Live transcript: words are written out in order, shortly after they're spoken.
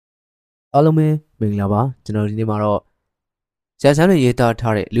အားလုံးပဲမင်္ဂလာပါကျွန်တော်ဒီနေ့မှာတော့ဇာတ်ဆန်းတွေရေးသား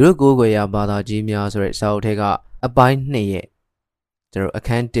ထားတဲ့လူတို့ကိုယ်ွယ်ရာဘာသာကြီးများဆိုတဲ့စာအုပ်ထဲကအပိုင်း2ရဲ့ကျွန်တော်အခ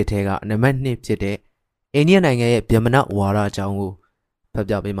န်း1ထဲကနံပါတ်2ဖြစ်တဲ့အိန္ဒိယနိုင်ငံရဲ့ဗျမနဝါဒအကြောင်းကိုဖတ်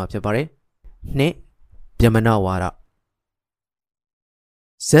ပြပေးမှာဖြစ်ပါတယ်။2ဗျမနဝါဒ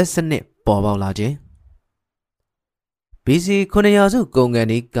ဇက်စနစ်ပေါ်ပေါက်လာခြင်း BC 900စုကုန်ကန်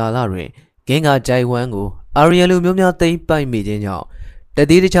ဒီကာလတွင်ဂင်္ဂါဂျိုင်ဝမ်ကိုအာရီယလူမျိုးများသိမ်းပိုက်မိခြင်းကြောင့်တ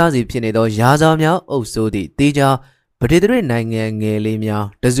တိတခြားစီဖြစ်နေသောရာဇာများအုပ်စိုးသည့်တေးကြဗဒေသရနိုင်ငံငယ်လေးများ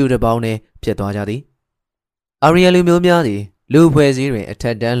တစုတစ်ပေါင်းနှင့်ဖြစ်သွားကြသည်အာရီယလူမျိုးများသည်လူဖွဲ့စည်းတွင်အထ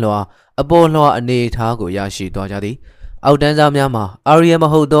က်တန်းလွှာအပေါ်လွှာအနေအထားကိုရရှိသွားကြသည်အောက်တန်းစားများမှာအာရီယမ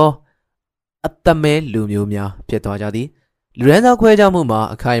ဟုတ်သောအသက်မဲလူမျိုးများဖြစ်သွားကြသည်လူရန်စားခွဲခြားမှုမှာ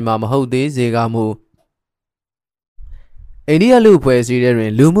အခိုင်အမာမဟုတ်သေးစေကမူအိန္ဒိယလူဖွဲ့စည်းတွ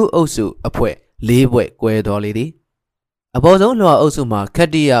င်လူမှုအုပ်စုအဖွဲ့၄ဘွဲ့ကွဲတော်လေသည်အပေါ်ဆုံးလွှာအုပ်စုမှာခတ္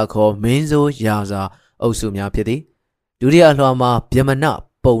တိယခေါ်မင်းဆိုးရာဇာအုပ်စုများဖြစ်သည်ဒုတိယလွှာမှာဗျမန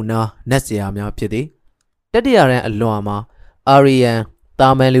ပုံနာနတ်ဆရာများဖြစ်သည်တတိယရန်အလွှာမှာအာရီယန်တာ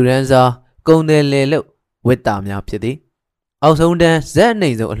မန်လူရန်စားကုံတယ်လေလုတ်ဝိတ္တာများဖြစ်သည်အောက်ဆုံးတန်းဇက်အနေ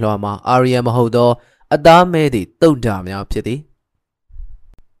ဆုံးအလွှာမှာအာရီယန်မဟုတ်သောအသားမဲသည့်တုတ်တာများဖြစ်သည်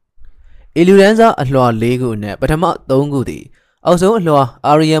အီလူရန်စားအလွှာ၄ခုနှင့်ပထမ3ခုသည်အောက်ဆုံးအလွှာ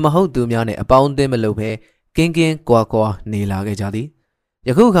အာရီယန်မဟုတ်သူများနှင့်အပေါင်းအသင်းမလုပ်ဘဲကင်းကင်းကွာကွာနေလာခဲ့ကြသည်ယ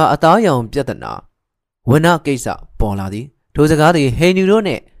ခုအခါအသားရောင်ပြဿနာဝနကိစ္စပေါ်လာသည်ထိုစကားသည်ဟိန္ဒူတို့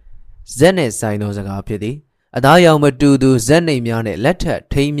နှင့်ဇက်နှင့်ဆိုင်သောစကားဖြစ်သည်အသားရောင်မတူသူဇက်နှိမ်များနှင့်လက်ထပ်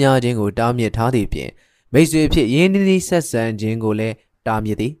ထိမ်းများခြင်းကိုတားမြစ်ထားသည့်ပြင်မိတ်ဆွေဖြစ်ရင်းနှီးနှီးဆက်ဆံခြင်းကိုလည်းတားမြ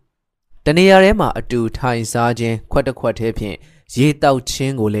စ်သည်တနေရာထဲမှအတူထိုင်စားခြင်းခွက်တစ်ခွက်ထဲဖြင့်ရေတောက်ခြ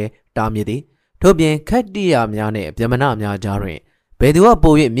င်းကိုလည်းတားမြစ်သည်ထို့ပြင်ခတ္တိယများနှင့်ဗျမနများကြားတွင်ဘယ်သူက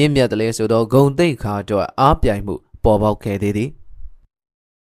ပို၍မြင့်မြတ်တယ်လဲဆိုတော့ဂုံတိတ်ခါတော့အားပြိုင်မှုပေါ်ပေါက်ခဲ့သေးသည်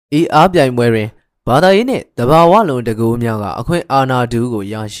ဤအားပြိုင်ပွဲတွင်ဘာသာရေးနှင့်တဘာဝလုံးတကူများကအခွင့်အာဏာတူကို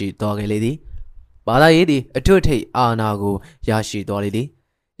ရရှိတော်ခဲ့လေသည်ဘာသာရေးသည်အထွတ်ထိပ်အာဏာကိုရရှိတော်လေသည်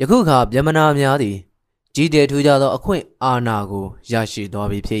ယခုအခါဗျမနာများသည်ကြီးကျယ်ထူးခြားသောအခွင့်အာဏာကိုရရှိတော်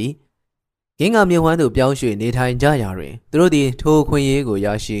ပြီဖြစ်၏ဂင်္ဂါမြေဝမ်းသို့ပြောင်းရွှေ့နေထိုင်ကြရာတွင်သူတို့သည်ထိုအခွင့်အရေးကိုရ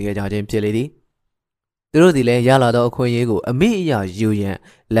ရှိခဲ့ကြခြင်းဖြစ်လေသည်သူတို့သည်လည်းရလာသောအခွင့်အရေးကိုအမိအယယူရန်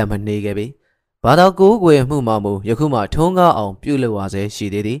လက်မနှေးခဲ့ပေဘာသာကိုးကွယ်မှုမှမူယခုမှထုံးကားအောင်ပြုလုပ်ရဆဲရှိ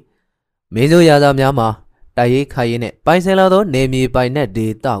သေးသည်မင်းတို့ရာဇာများမှာတိုက်ရိုက်ခိုင်ရင်နဲ့ပိုင်ဆိုင်လာသောနေမြေပိုင်နက်ဒေ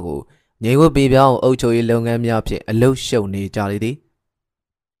သကိုငြိမ်ဝှက်ပေးပြောင်းအုပ်ချုပ်ရေးလုပ်ငန်းများဖြင့်အလုပ်ရှုပ်နေကြလေသည်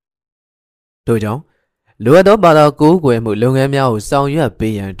တို့ကြောင့်လိုအပ်သောဘာသာကိုးကွယ်မှုလုပ်ငန်းများကိုဆောင်ရွက်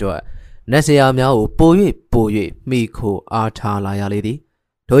ပေးရန်အတွက်နတ်ဆရာများကိုပို၍မိခိုအားထားလာရလေသည်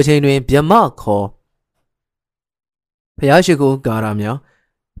ထိုချိန်တွင်ဗျမခေါ်ဖျားရှိခိုးကာရများ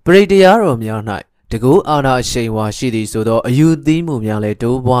ပရိတရားတော်များ၌တကူအာနာအရှိန်ဝါရှိသည်ဆိုသောအယူသီးမှုများလည်း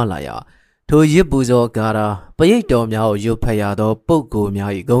တိုးပွားလာရာထိုရစ်ပူဇော်ကာရာပရိတ်တော်များကိုရွတ်ဖတ်ရသောပုဂ္ဂိုလ်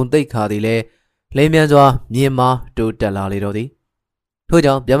များ၏ဂုဏ်သိက္ခာသည်လည်းလိမ်မြန်စွာမြင့်မားတိုးတက်လာလေတော့သည်ထို့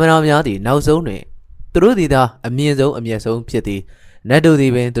ကြောင့်ဗျမနာများသည်နောက်ဆုံးတွင်သူတို့သည်သာအမြင့်ဆုံးအမျက်ဆုံးဖြစ်သည်နတ်တို့သ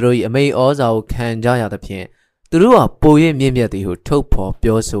ည်ပင်သူတို့၏အမိန့်ဩဇာကိုခံကြရသဖြင့်သူတို့ဟာပို၍မြင့်မြတ်သည်ဟုထုတ်ဖော်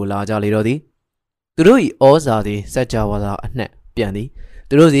ပြောဆိုလာကြလေတော့သည်သူတို့၏ဩဇာသည်စัจ java သာအနှံ့ပြန်သည်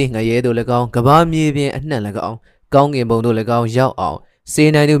သူတို့သည်ငရဲတို့၎င်းကဘာမြေပြင်အနှံ့၎င်းကောင်းကင်ဘုံတို့၎င်းရောက်အောင်စေ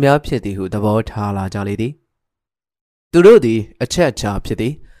နိုင်သူများဖြစ်သည်ဟုသဘောထားလာကြလေသည်သူတို့သည်အချက်ချာဖြစ်သ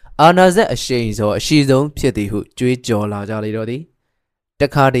ည်အာနာဇက်အရှိန်စောအရှိဆုံးဖြစ်သည်ဟုကြွေးကြော်လာကြလေတော့သည်တ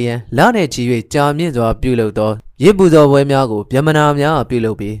ခါတရံလနှင့်ချီ၍ကြာမြင့်စွာပြုလုပ်သောရစ်ပူဇော်ပွဲများကိုဗျမနာများပြု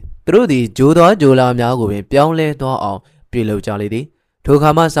လုပ်ပြီးသူတို့သည်ဂျိုးသွားဂျိုလာများကိုပင်ပြောင်းလဲသွားအောင်ပြုလုပ်ကြလေသည်ထိုခါ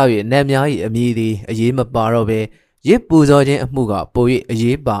မှစ၍နတ်များ၏အမည်သည်အရေးမပါတော့ဘဲရစ်ပူဇော်ခြင်းအမှုကပို၍အ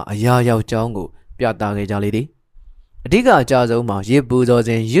ရေးပါအရာရောက်ကြောင်းကိုပြသခဲ့ကြလေသည်အဓိကအကြဆုံးမှာရစ်ပူဇော်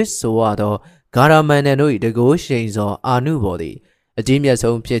ခြင်းရစ်ဆိုရသောဂါရမန်နန်တို့၏တကိုးရှိန်စွာအာနုဘော်သည်အကြီးမြတ်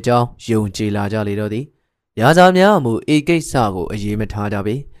ဆုံးဖြစ်ကြောင်းယုံကြည်လာကြလေတော့သည်ရာဇာများအမှုဧကိစ္စကိုအရေးမထားကြ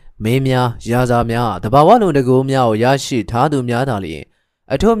ပေမင်းများရာဇာများတဘာဝလုံးတကိုးများကိုရရှိထားသူများသာလျှင်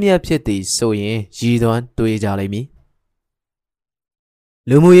အထွတ်မြတ်ဖြစ်သည်ဆိုရင်ရည်သွမ်းတွေးကြလိမ့်မည်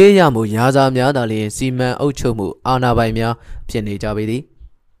လူမှုရေးရမှုရာဇာများသာလျှင်စီမံအုပ်ချုပ်မှုအာဏာပိုင်များဖြစ်နေကြပေသည်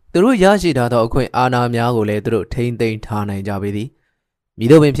သူတို့ရရှိထားသောအခွင့်အာဏာများကိုလည်းသူတို့ထိန်းသိမ်းထားနိုင်ကြပေသည်မိ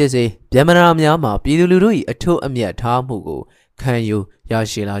တို့ပင်ဖြစ်စေဗျမနာများမှာပြည်သူလူထု၏အထွတ်အမြတ်ထားမှုကိုခံယူရ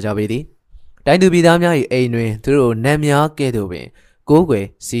ရှိလာကြပေသည်တိုင်းသူပြည်သားများ၏အိမ်တွင်သူတို့နတ်များကဲ့သို့ပင်ကိုးကွယ်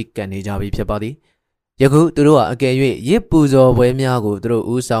စည်းကပ်နေကြပြီဖြစ်ပါသည်ယခုသူတို့ဟာအကယ်၍ရစ်ပူဇော်ပွဲများကိုသူတို့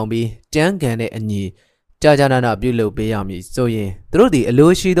ဦးဆောင်ပြီးကြမ်းကန်တဲ့အညီကြာနာပြုလုပ်ပေးရမည်ဆိုရင်သူတို့သည်အ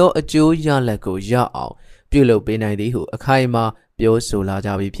လိုရှိသောအကျိုးရလဒ်ကိုရအောင်ပြုလုပ်ပေးနိုင်သည်ဟုအခိုင်အမာပြောဆိုလာကြ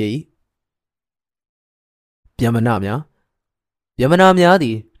ပြီဖြစ်၏ဗျမနာများသ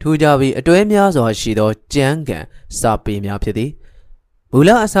ည် ထူးခြားပြီးအတွဲများစွာရှိသောကြမ်းကန်စာပေများဖြစ်သည်မူလ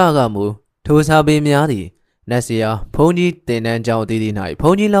အစကမူထိုစာပေများသည်နတ်ဆရာဘုန်းကြီးတင်တန်းကျောင်းတည်တည်၌ဘု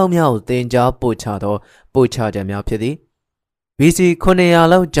န်းကြီးလောင်းများကိုတင်ကြားပို့ချသောပို့ချချက်များဖြစ်သည် BC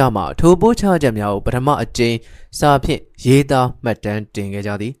 900လောက်ကြာမှထိုပို့ချချက်များကိုပထမအကြိမ်စာဖြင့်ရေးသားမှတ်တမ်းတင်ခဲ့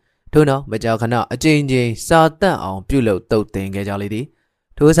ကြသည်ထို့နောက်မကြာခဏအကြိမ်ကြိမ်စာတတ်အောင်ပြုလုပ်တုတ်တင်ခဲ့ကြလေသည်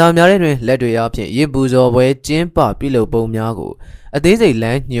ထိုစာများတွင်လက်တွေအဖြစ်ရစ်ပူဇော်ပွဲကျင်းပပြုလုပ်ပုံများကိုအသေးစိတ်လ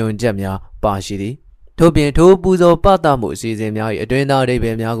မ်းညွှန်ချက်များပါရှိသည်ထို့ပြင်ထိုပူဇော်ပသမှုအစီအစဉ်များ၏အတွင်းသားအဓိပ္ပာ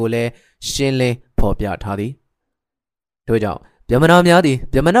ယ်များကိုလည်းရှင်းလင်းဖော်ပြထားသည်ထို့ကြောင့်ဗျမနာများသည်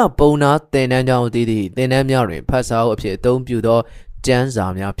ဗျမနာပုံနာတင်တန်းကြောင့်တည်သည့်တင်တန်းများတွင်ဖတ်စာအုပ်အဖြစ်အသုံးပြုသောကျမ်းစာ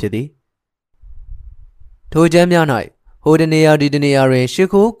များဖြစ်သည်ထိုကျမ်းများ၌ဟိုတနေရာဒီတနေရာတွင်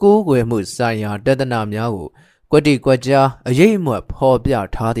ရှ िख ိုးကိုးကွယ်မှုဆိုင်ရာတဒနာများကိုကွက်တိကွက်ကြားအရေးအမွတ်ဖော်ပြ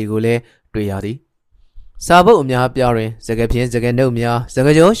ထားသည်ကိုလည်းတွေ့ရသည်စာပုတ်အများပြားတွင်စကားဖြင့်စကားနှုတ်များစ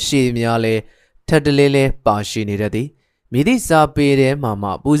ကားကြောရှည်များလည်းထက်တလဲလဲပါရှိနေတတ်သည်မိသည့်စာပေထဲမှ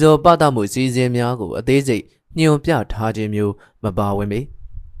ပူဇော်ပသမှုစီစဉ်များကိုအသေးစိတ်ညွှန်ပြထားခြင်းမျိုးမပါဝင်ပေ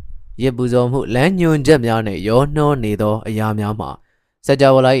ရစ်ပူဇော်မှုလမ်းညွှန်ချက်များနှင့်ရောနှောနေသောအရာများမှာစကြ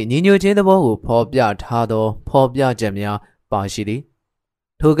ဝဠာ၏ညီညွတ်ခြင်းသဘောကိုဖော်ပြထားသောဖော်ပြချက်များပါရှိသည်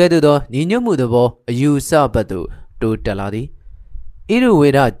ထိုကဲ့သို့သောညီညွတ်မှုသဘောအယူဆဘက်သို့တိုးတက်လာသည်ဣရုဝေ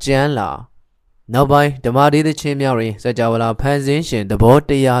ဒကျမ်းလာနောက်ပိုင်းဓမ္မဒေသချင်းများတွင်စကြဝဠာဖန်ဆင်းရှင်သဘော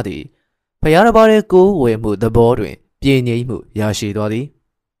တရားသည်ဖျားတစ်ပါးရဲ့ကိုးဝယ်မှုသဘောတွင်ပြည့်ငြိမ်မှုရရှိသွားသည်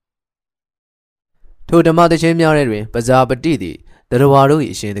ထိုဓမ္မသချင်းများတွင်ပဇာပတိသည်တရဝါတို့၏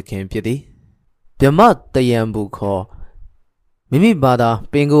အရှင်သခင်ဖြစ်သည်ဗြဟ္မတယံဘူခေါ်မိမိဘာသာ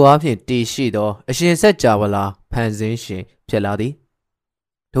ပင်ကိုယ်အားဖြင့်တည်ရှိသောအရှင်စကြဝဠာဖန်ဆင်းရှင်ဖြစ်လာသည်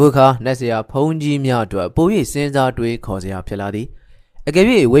ထိုအခါနတ်ဆရာဘုန်းကြီးများအတွက်ပို၍စဉ်းစားတွေးခေါ်စရာဖြစ်လာသည်အကယ်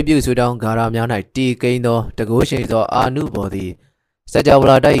၍ဝိပုစုတောင်းဂါရများ၌တည်ကိန်းသောတကုရှိန်သောအာနုဘော်သည်စကြဝ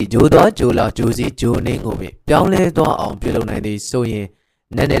ဠာတိုက်ဂျိုးသောဂျိုလာဂျိုစီဂျိုနှင်းကိုပင်ပြောင်းလဲသွားအောင်ပြုလုပ်နိုင်သည်ဆိုရင်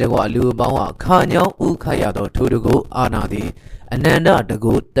နက်နဲ့တကွာလူအပေါင်းကခါညောင်းဥခတ်ရသောထိုတကုအာနာသည်အနန္တတ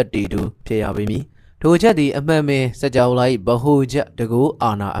ကုတတ္တိတုဖြစ်ရပေမည်ထိုချက်သည်အမှန်ပင်စကြဝဠာ၏ဗဟုချက်တကု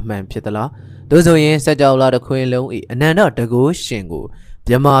အာနာအမှန်ဖြစ်သလားသို့ဆိုရင်စကြဝဠာတစ်ခွင်လုံး၏အနန္တတကုရှင်ကို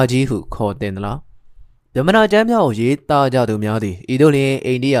မြမကြီးဟုခေါ်တင်သလားဗြဟ္မနာကျမ်းများကိုရေးသားကြသူများသည်ဤသို့လျှင်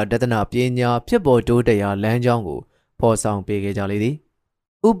အိန္ဒိယတဒနာပညာဖြစ်ပေါ်တိုးတက်ရာလမ်းကြောင်းကိုဖော်ဆောင်ပေးခဲ့ကြလေသည်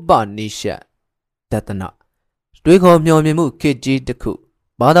ဥပနိရှတ်တဒနာတွေးခေါ်မျှော်မြင်မှုခေတ်ကြီးတစ်ခု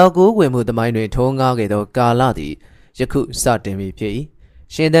ဘာသာကိုးကွယ်မှုသမိုင်းတွင်ထုံးကားခဲ့သောကာလသည်ယခုစတင်ပြီဖြစ်၏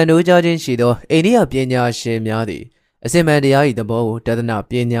ရှင်သန်တို့ကြခြင်းရှိသောအိန္ဒိယပညာရှင်များသည်အစင်မှန်တရား၏သဘောကိုတဒနာ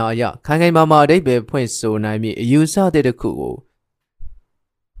ပညာအရခိုင်ခိုင်မာမာအဓိပ္ပာယ်ဖွင့်ဆိုနိုင်မည့်အယူဆတဲ့တစ်ခုကို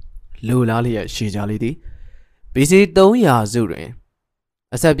လိုလားလျက်ရှိကြလေသည် BC 300စုတွင်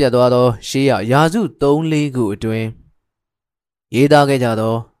အဆက်ပြတ်သွားသောရှေးရာစု3-4ခုအတွင်းရေးသားခဲ့ကြ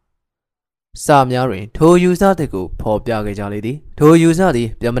သောစာများတွင်ထိုယူဆတဲ့ကိုဖော်ပြခဲ့ကြလေသည်ထိုယူဆသည်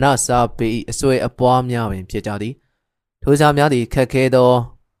ဗြဟ္မဏစာပေ၏အစွဲအပွားများပင်ဖြစ်ကြသည်ထိုစာများသည်ခက်ခဲသော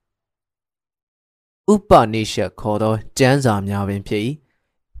ဥပနိရှတ်ခေါ်သောကျမ်းစာများပင်ဖြစ်၏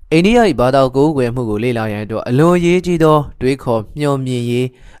အိန္ဒိယ၏ဘာသာကိုးကွယ်မှုကိုလေ့လာရန်အတွက်အလွန်ရေးကြီးသောတွေးခေါ်မျှော်မြင်ရေး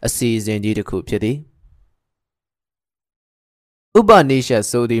အစီအစဉ်ကြီးတစ်ခုဖြစ်သည်ဥပနိရှတ်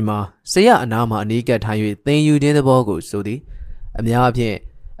ဆိုသည်မှာဆရာအနာမှာအနီးကပ်ထိုင်၍သင်ယူခြင်းသဘောကိုဆိုသည်အများအဖြစ်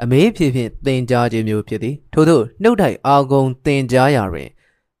အမေးဖြစ်သင်ကြားခြင်းမျိုးဖြစ်သည်ထို့သောနှုတ်ထိုက်အာဂုံသင်ကြားရာတွင်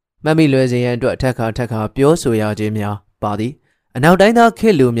မမိလွယ်စေရန်အတွက်ထက်ခါပြောဆိုရခြင်းများပါသည်အနောက်တိုင်းသားခေ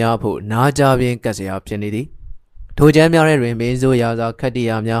တ်လူများဖို့နားကြားပင်ကတ်စရာဖြစ်နေသည်ထိုကျမ်းများတွင်မင်းဆိုရာစာခတ္တိ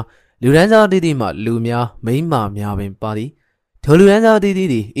ယာများလူဒန်းစားတည်တည်မှလူများမိန်းမများပင်ပါသည်ထိုလူဒန်းစားတည်တည်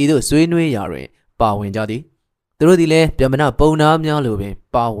သည်ဤသို့ဆွေးနွေးရာတွင်ပါဝင်ကြသည်သူတို့သည်လည်းဗြဟ္မဏပုံနာများလိုပင်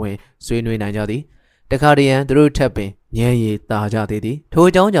ပါဝင်ဆွေးနွေးနိုင်ကြသည်တခါတရံသူတို့ထပ်ပင်ဉာဏ်ရည်သာကြသေးသည်ထို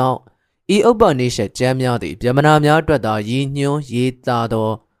အကြောင်းကြောင့်ဤဥပနိရှတ်ကျမ်းများသည်ဗြဟ္မဏများအတွက်သာရည်ညွှန်းရေးသားသော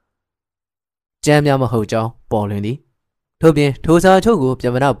ကျမ်းများမဟုတ်ကြောင်းပေါ်လွင်သည်ထို့ပြင်ထိုစာချုပ်ကိုဗြ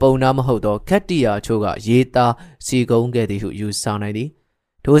ဟ္မဏပုံနာမဟုတ်သောခတ္တိယာချို့ကရေးသားစီကုံးခဲ့သည်ဟုယူဆနိုင်သည်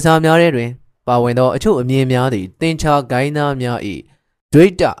ထိုစာများထဲတွင်ပါဝင်သောအချို့အမြင်များသည်သင်္ချာဂိုင်းသားများ၏ဒွိ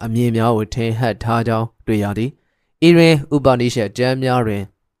တအမြင်များကိုထင်ဟပ်ထားကြောင်းတွေ့ရသည်ဤတွင်ဥပနိရှတ်ကျမ်းများတွင်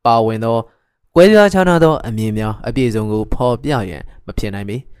ပါဝင်သောကွဲပြားခြားနားသောအမြင်များအပြည့်စုံကိုဖော်ပြရန်မဖြစ်နိုင်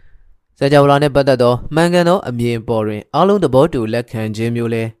ပေစကြဝဠာနှင့်ပတ်သက်သောမှန်ကန်သောအမြင်ပေါ်တွင်အလုံးသဘောတူလက်ခံခြင်း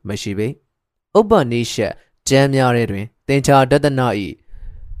မျိုးလည်းမရှိပေဥပနိရှတ်ကျမ်းများထဲတွင်သင်္ချာတဒနာ၏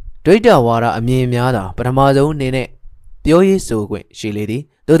ဒွိတဝါဒအမြင်များသာပထမဆုံးအနေနဲ့ပြောရေးဆိုခွင့်ရှိလေသည်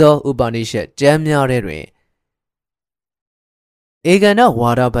သို့သောဥပနိရှတ်ကျမ်းများထဲတွင်ဧကန္တဝါ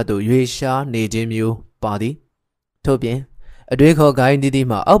ဒဘက်သို့ရွေရှားနေခြင်းမျိုးပါသည်ထို့ပြင်အတွေးခေါ်ဂိုင်းတီးတီး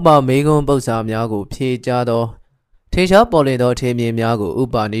မှအောက်ပါမေကွန်းပု္ပ္ပစာများကိုဖြေကြားသော ထေရှားပေါ်လင်သောထင်မြင်များကိုဥ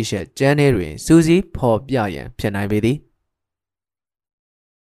ပါနိရှက်ကျမ်းထဲတွင်စူးစီးဖော်ပြရန်ဖြစ်နိုင်ပေသည်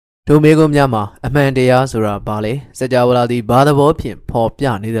ဒုမေကုများမှာအမှန်တရားဆိုတာဘာလဲစကြဝဠာသည်ဘာသဘောဖြင့်ဖော်ပြ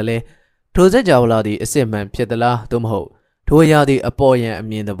နေသလဲထိုစကြဝဠာသည်အစစ်မှန်ဖြစ်သလားသို့မဟုတ်ထိုအရာသည်အပေါ်ယံအ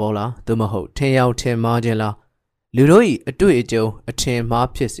မြင်သဘောလားသို့မဟုတ်ထင်ရောက်ထင်မှားခြင်းလားလူတို့၏အတွေ့အကြုံအထင်မှား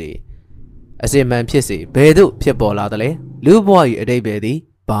ဖြစ်စေအစစ်မှန်ဖြစ်စေဘယ်သို့ဖြစ်ပေါ်လာသလဲလူဘဝ၏အတိတ်ပဲသည်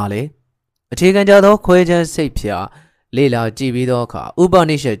ဘာလဲအခြေခံကြသောခွဲခြားစိတ်ဖြာလေ့လာကြည့်ပြီးသောအခါဥပ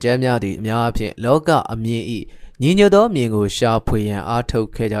နိရှက်ကျမ်းများသည့်အများအပြားလောကအမြင်၏ညီညွတ်သောအမြင်ကိုရှာဖွေရန်အားထုတ်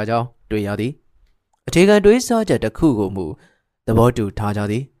ခဲ့ကြကြောင်းတွေ့ရသည်အခြေခံတွေးဆချက်တစ်ခုကိုမူသဘောတူထားကြ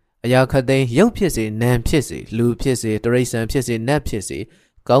သည်အရာခတ်သိမ်းရုပ်ဖြစ်စေနာမ်ဖြစ်စေလူဖြစ်စေတရိษံဖြစ်စေနတ်ဖြစ်စေ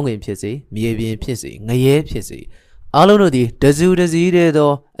ကောင်းကင်ဖြစ်စေမြေပြင်ဖြစ်စေငရဲဖြစ်စေအားလုံးတို့သည်တစုတစည်းတည်း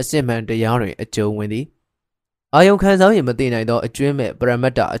သောအစစ်မှန်တရားတွင်အကျုံးဝင်သည်အာယုံခံစားရင်မသိနိုင်သောအကျွင်းမဲ့ပရမ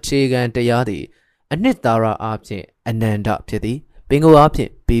တ္တအခြေခံတရားသည်အနှစ်သာရအားဖြင့်အနန္တဖြစ်သည်ပင်ကိုယ်အားဖြင့်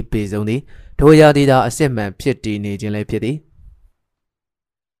ပြီးပေဆုံးသည်ထိုရာသည်သာအစစ်မှန်ဖြစ်တည်နေခြင်းလည်းဖြစ်သည်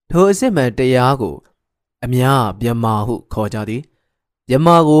ထိုအစစ်မှန်တရားကိုအများဗျမာဟုခေါ်ကြသည်ဗျ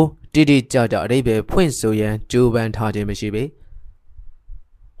မာကိုတိတိကျကျအဓိပ္ပာယ်ဖွင့်ဆိုရန်ကြိုးပမ်းထားခြင်းမရှိပေ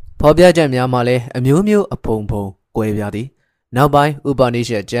ဖော်ပြချက်များမှာလည်းအမျိုးမျိုးအဖုံဖုံကွဲပြားသည်နောက်ပိုင်းဥပနိ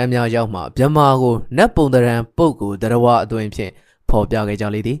ရှက်ကျမ်းများရောက်မှဗျမာကိုနတ်ပုံတရံပုဂ္ဂိုလ်တရားအသွင်ဖြင့်ဖော်ပြခဲ့ကြ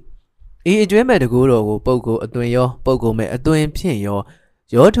လေသည်ဤအကျွဲမဲ့တကူတော်ကိုပုဂ္ဂိုလ်အသွင်ရောပုဂ္ဂိုလ်မဲ့အသွင်ဖြင့်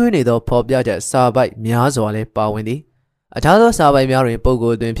ရောထွေးနေသောဖော်ပြချက်စာပိုက်များစွာလည်းပါဝင်သည်အခြားသောစာပိုက်များတွင်ပုဂ္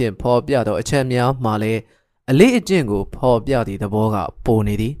ဂိုလ်အသွင်ဖြင့်ဖော်ပြသောအချက်များမှာလည်းအလေးအကျင့်ကိုဖော်ပြသည့်သဘောကပို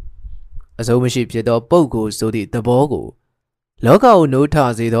နေသည်အစုံမရှိဖြစ်သောပုဂ္ဂိုလ်ဆိုသည့်သဘောကိုလောကကိုနိုးထ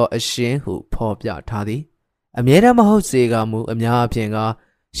စေသောအရှင်ဟုဖော်ပြထားသည်အမြဲတမ်းမဟုတ်စေကမူအများအပြားက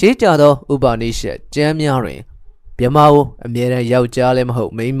ရှေးကြသောဥပနိရှက်ကျမ်းများတွင်ဗျမာကိုအမြဲတမ်းယောက်ျားလည်းမဟု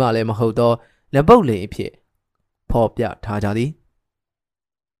တ်မိန်းမလည်းမဟုတ်သောလက်ပုတ်လိန်အဖြစ်ဖော်ပြထားကြသည်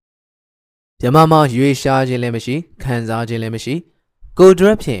ဗျမာမှာရွေရှားခြင်းလည်းမရှိခံစားခြင်းလည်းမရှိကိုယ်တရ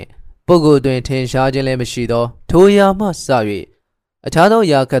က်ဖြင့်ပုဂ္ဂိုလ်တွင်ထင်ရှားခြင်းလည်းမရှိသောထိုရာမှစ၍အခြားသော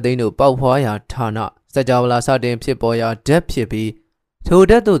ယာခတ်သိန်းတို့ပေါက်ဖွားရာဌာနစကြဝဠာစတင်ဖြစ်ပေါ်ရာဓာတ်ဖြစ်ပြီးထို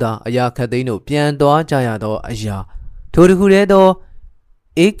ဓာတ်တို့သာအရာခတ်သိန်းတို့ပြန်သွားကြရသောအရာထိုတစ်ခုတည်းသော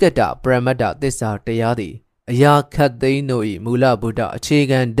ဧကတပရမတ္တသစ္စာတရားသည်အရာခတ်သိန်းတို့၏မူလဗုဒ္ဓအခြေ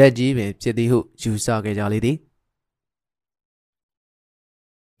ခံဓာတ်ကြီးပင်ဖြစ်သည်ဟုယူဆခဲ့ကြလေသည်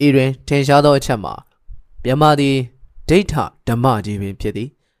ဤတွင်ထင်ရှားသောအချက်မှာဗျမာသည်ဒိဋ္ဌဓမ္မကြီးပင်ဖြစ်သည်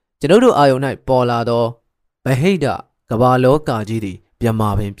ကျွန်ုပ်တို့အာယုန်၌ပေါ်လာသောဗဟိတကဘာလောကကြီးသည်ဗျမာ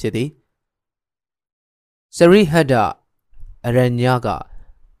ပင်ဖြစ်သည်စရိဟတ္တအရညက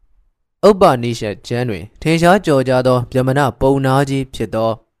ဥပနိရှက်ကျမ်းတွင်ထင်ရှားကြော်ကြားသောဗျမနပုံနာကြီးဖြစ်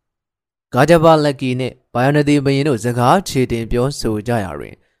သောဂါဂျပလက်ကီနှင့်ဘာယနတိဘယင်တို့စကားခြေတင်ပြောဆိုကြရာတွ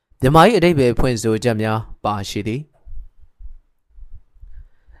င်ဗျမာ၏အဓိပ္ပာယ်ဖွင့်ဆိုချက်များပါရှိသည်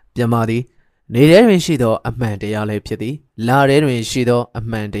ဗျမာသည်နေထဲတွင်ရှိသောအမှန်တရားလည်းဖြစ်သည်လာထဲတွင်ရှိသောအ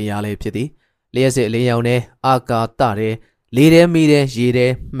မှန်တရားလည်းဖြစ်သည်လျှက်စစ်လေးရောင်ထဲအာကာသထဲလေထဲမိထဲရေထဲ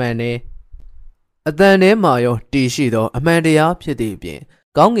မှန်ထဲအတန်ထဲမှာရောတည်ရှိသောအမှန်တရားဖြစ်သည့်အပြင်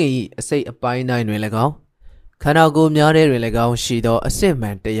ကောင်းကင်၏အစိတ်အပိုင်းတိုင်းတွင်၎င်းခန္ဓာကိုယ်များထဲတွင်၎င်းရှိသောအစစ်မှ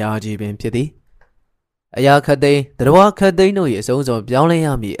န်တရားကြီးပင်ဖြစ်သည်အရာခတ်သိမ်းတရားခတ်သိမ်းတို့၏အဆုံးစွန်ပြောင်းလဲရ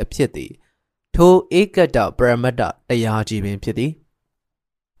မည်အဖြစ်သည်ထိုဧကတပရမတ္တတရားကြီးပင်ဖြစ်သည်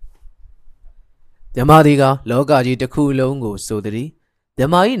ဗျမာသည်ကလောကကြီးတစ်ခုလုံးကိုဆိုသည်ဗျ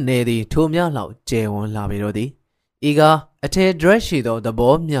မာ၏နယ်သည်ထိုများလောက်ကျယ်ဝန်းလာပေတော့သည်ဤကအထည်ဒရက်ရှိသောသ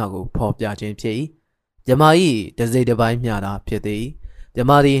ဘောမျှကိုဖော်ပြခြင်းဖြစ်၏ဗျမာ၏တစိမ့်တစ်ပိုင်းမျှသာဖြစ်သည်ဗျ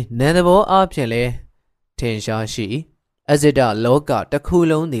မာသည်နံသဘောအားဖြင့်လည်းထင်ရှားရှိ၏အဇိတလောကတစ်ခု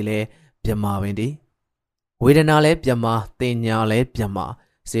လုံးသည်လည်းဗျမာပင်သည်ဝေဒနာလည်းဗျမာတင်ညာလည်းဗျမာ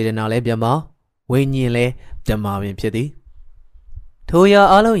စေတနာလည်းဗျမာဝိညာဉ်လည်းဗျမာပင်ဖြစ်သည်ထိုရာ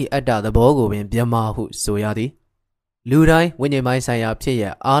အလုံး၏အတ္တသဘောကိုပင်ဗျမာဟုဆိုရသည်လူတိုင်းဝိညာဉ်ပိုင်းဆိုင်ရာဖြစ်ရ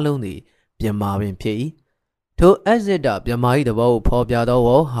အလုံးသည်ဗျမာပင်ဖြစ်၏ထိုအဇိတဗျမာ၏သဘောကိုဖော်ပြသော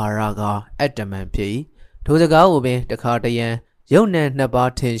ဝေါဟာရကအတ္တမန်ဖြစ်၏ထိုစကားကိုပင်တခါတရံယုံနဲ့နှစ်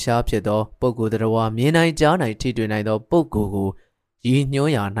ပါးထင်ရှားဖြစ်သောပုဂ္ဂိုလ်တော်မြင်နိုင်ကြားနိုင်ထိတွေ့နိုင်သောပုဂ္ဂိုလ်ကိုရည်ညွှ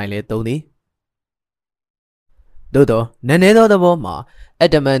န်းရာ၌လည်းသုံးသည်သို့သောနည်းနည်းသောသဘောမှာအ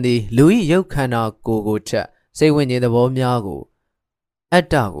တ္တမန်သည်လူ၏ရုပ်ခန္ဓာကိုယ်ကိုချက်စိတ်ဝိညာဉ်သဘောများကိုအတ္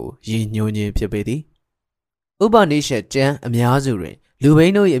တကိုရည်ညွှန်းခြင်းဖြစ်ပေသည်ဥပနိရှက်ကျမ်းအများစုတွင်လူဘိ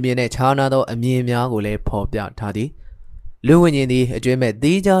န်းတို့၏အမြင်နဲ့ခြားနာသောအမြင်များကိုလည်းဖော်ပြထားသည်လူဝိညာဉ်သည်အကျွမ်းမဲ့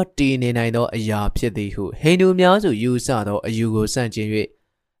သီးခြားတည်နေနိုင်သောအရာဖြစ်သည်ဟုဟိန္ဒူများစုယူဆသောအယူကိုဆန့်ကျင်၍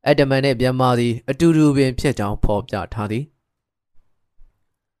အတ္တမန်နှင့်ဗျမာသည်အတူတူပင်ဖြစ်ကြောင်းဖော်ပြထားသည်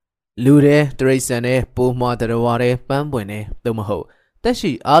လူတဲ့တရိษံတဲ့ပိုးမွားတော်တဲ့ပန်းပွင့်တဲ့သို့မဟုတ် တက်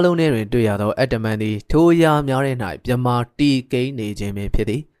ရှိအားလုံးထဲတွင်တွေ့ရသောအတ္တမန်သည်ထိုအရာများတဲ့၌မြမာတီကိန်းနေခြင်းပင်ဖြစ်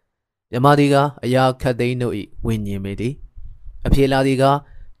သည်မြမာသည်ကအရာခတ်သိမ်းတို့၏ဝိညာဉ်ပင်သည်အဖြစ်လာသည်က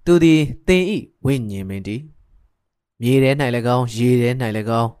သူသည်သင်၏ဝိညာဉ်ပင်သည်မြေထဲ၌၎င်းရေထဲ၌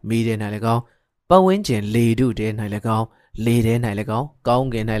၎င်းမိထဲ၌၎င်းပတ်ဝန်းကျင်လေထုထဲ၌၎င်းလေထဲ၌၎င်းကောင်း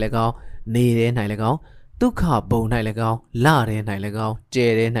ကင်၌၎င်းနေထဲ၌၎င်းဒုက္ခဘုံ၌၎င်းလထဲ၌၎င်းကျဲ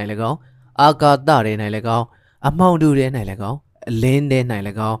ထဲ၌၎င်းအာကာသထဲ၌၎င်းအမှောင်တူထဲ၌၎င်းအလင်းထဲ၌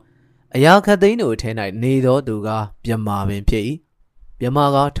၎င်းအရာခတ်သိမ်းတို့ထဲ၌နေသောသူကမြမာပင်ဖြစ်၏မြမာ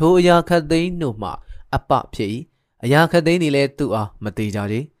ကထိုအရာခတ်သိမ်းတို့မှအပဖြစ်၏အရာခတ်သိမ်းသည်လည်းသူအားမသေးကြ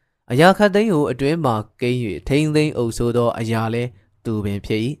ချေအရာခတ်သိမ်းကိုအတွင်းမှကိန်း၍ထိမ့်သိမ်းအုပ်ဆိုးသောအရာလည်းသူပင်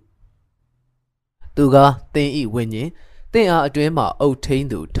ဖြစ်၏သူကသင်၏ဝိညာဉ်သင်အားအတွင်းမှအုပ်ထိန်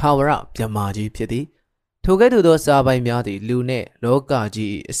သူထာဝရမြမာကြီးဖြစ်သည်ထိုကဲ့သို့သောစာပိုင်များသည်လူနှင့်လောက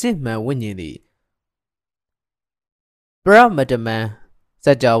ကြီးအစစ်မှန်ဝိညာဉ်သည်ပရမတ္တမန်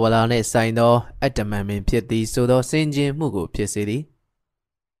စัจ java လာနှင့်ဆိုင်သောအတ္တမန်ပင်ဖြစ်သည်ဆိုသောစင်ကြင်မှုကိုဖြစ်စေသည်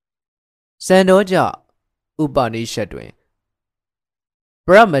စံတော်ကြဥပနိရှတ်တွင်ပ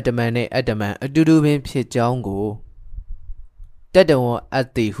ရမတ္တမန်နှင့်အတ္တမန်အတူတူပင်ဖြစ်ကြောင်းကိုတတဝံအတ္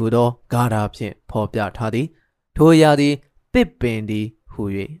တိဟုသောဂါထာဖြင့်ဖော်ပြထားသည်ထိုအရာသည်ပစ်ပင်သည်ဟု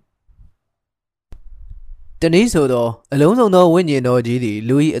၍တနည်းဆိုသောအလုံးစုံသောဝိညာဉ်တော်ကြီးသည်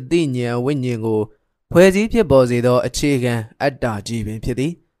လူ၏အသိဉာဏ်ဝိညာဉ်ကိုဖွဲ့စည်းဖြစ်ပေါ်စေသောအခြေခံအတ္တကြီးပင်ဖြစ်သ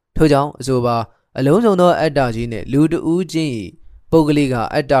ည်ထို့ကြောင့်အဆိုပါအလုံးစုံသောအတ္တကြီးနှင့်လူတဦးချင်း၏ပုဂ္ဂလိက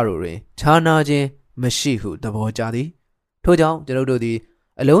အတ္တတို့တွင်ခြားနာခြင်းမရှိဟုသဘောကျသည်ထို့ကြောင့်ကျွန်ုပ်တို့သည်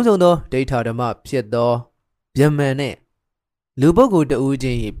အလုံးစုံသောဒိဋ္ဌဓမ္မဖြစ်သောဗျမန်နှင့်လူပုဂ္ဂိုလ်တဦးချ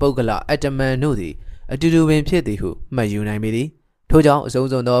င်း၏ပုဂ္ဂလအတ္တမန်တို့သည်အတူတူပင်ဖြစ်သည်ဟုမှတ်ယူနိုင်ပေသည်ထို့ကြောင့်အဆုံး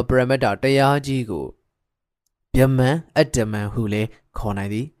စွန်သောပရမတ္တတရားကြီးကိုဗျမန်အတ္တမန်ဟုလည်းခေါ်နို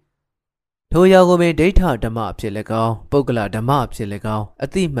င်သည်ထိုရာကိုပင်ဒိဋ္ဌဓမ္မဖြစ်၎င်းပုဂ္ဂလဓမ္မဖြစ်၎င်းအ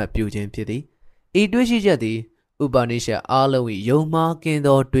တိမတ်ပြုခြင်းဖြစ်သည်ဤတွေ့ရှိချက်သည်ဥပနိရှတ်အားလုံး၏ယုံမှားကင်း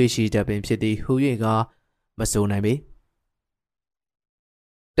သောတွေ့ရှိချက်ပင်ဖြစ်သည်ဟု၍ကမဆိုနိုင်ပေ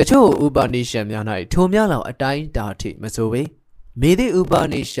တချို့ဥပနိရှတ်များ၌ထိုများလောက်အတိုင်းတာထိမဆိုပေမိသည့်ဥပ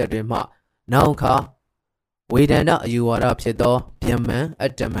နိရှတ်တွင်မှနောက်ခါဝေဒနာအယူဝါဒဖြစ်သောဗျမန်အ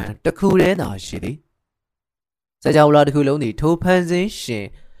တ္တမန်တစ်ခုတည်းသာရှိသည်စကြဝဠာတစ်ခုလုံးသည်ထိုဖန်ဆင်းရှင်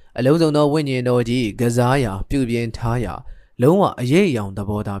အလုံးစုံသောဝိညာဉ်တော်ကြီးကစားရာပြုပြင်ထားရာလုံးဝအရေးအယောင်သ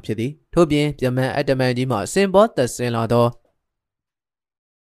ဘောသာဖြစ်သည်ထို့ပြင်ဗျမန်အတ္တမန်ကြီးမှစင်ပေါ်သက်ဆင်လာသော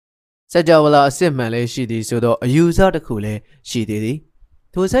စကြဝဠာအစစ်မှန်လည်းရှိသည်ဆိုသောအယူဆတစ်ခုလည်းရှိသေးသည်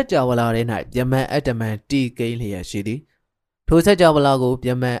ထိုစကြဝဠာထဲ၌ဗျမန်အတ္တမန်တီကိန်းလျက်ရှိသည်ထိုစကြဝဠာကိုဗျ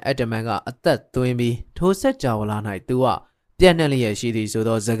မန်အတ္တမန်ကအသက်သွင်းပြီးထိုစကြဝဠာ၌သူကပြန့်နှံ့လျက်ရှိသည်ဆို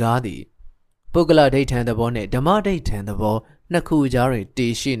သောစကားသည်ပုဂ္ဂလဒိဋ္ဌံသဘောနှင့်ဓမ္မဒိဋ္ဌံသဘောနှစ်ခုကြားတွင်တ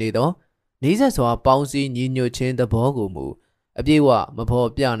ည်ရှိနေသောနေဆက်စွာပေါင်းစည်းညီညွတ်ခြင်းသဘောကိုမူအပြည့်အဝမဖော်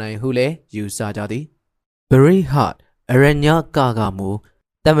ပြနိုင်ဟုလည်းယူဆကြသည်ဘရိဟတ်အရညကမူ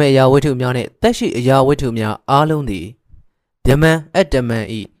တမေအရာဝတ္ထုများနှင့်တက်ရှိအရာဝတ္ထုများအားလုံးသည်ဗျမန်အတ္တမန်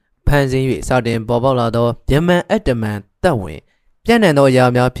၏ဖန်ဆင်း၍စတင်ပေါ်ပေါက်လာသောဗျမန်အတ္တမန်သက်ဝင်ပြန့်နှံ့သောအရာ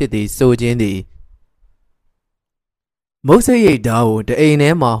များဖြစ်သည်ဆိုခြင်းသည်မုတ်စိတ်ရိတ်ဓာတ်ကိုတအိမ်ထဲ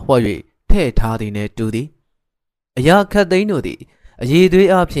မှဟော့၍ထည့်ထားသည်နှင့်တူသည်အရာခတ်သိမ်းတို့သည်အရေးသွေး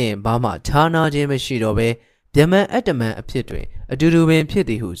အဖြစ်ဘာမှခြားနာခြင်းမရှိတော့ဘဲဗျမန်အတ္တမန်အဖြစ်တွင်အတူတူပင်ဖြစ်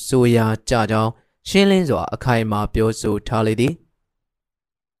သည်ဟုဆိုရာကြကြောင်းရှင်းလင်းစွာအခိုင်အမာပြောဆိုထားလေသည်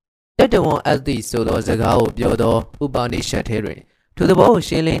တတဝံအတ္တိဆိုသောစကားကိုပြောသောဥပနိရှတ်ထဲတွင်ထိုသဘောကို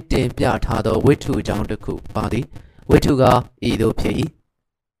ရှင်းလင်းတင်ပြထားသောဝိတ္ထုကြောင့်တစ်ခုပါသည်ဝိတ္ထုကဤသို့ဖြစ်၏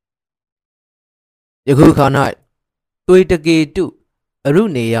ယခုခါ၌သွေတကေတုအရု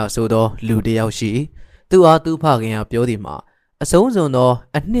နေယဆိုသောလူတစ်ယောက်ရှိသူအားသူဖခင်ကပြောသည်မှာအဆုံးစွန်သော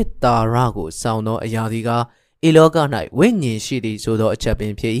အနှစ်သာရကိုဆောင်သောအရာသည်ကဤလောက၌ဝိညာဉ်ရှိသည်ဆိုသောအချက်ပ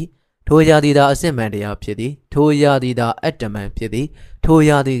င်ဖြစ်၏ထိုအရာသည်သာအစစ်မှန်တရားဖြစ်သည်ထိုအရာသည်သာအတ္တမန်ဖြစ်သည်ထိုအ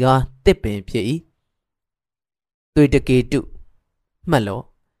ရာသည်ကတစ်ပင်ဖြစ်၏သွေတကေတုမှတ်လော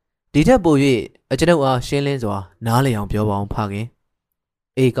ဒီထက်ပို၍အကျွန်ုပ်အားရှင်းလင်းစွာနားလည်အောင်ပြောပါအောင်ဖခင်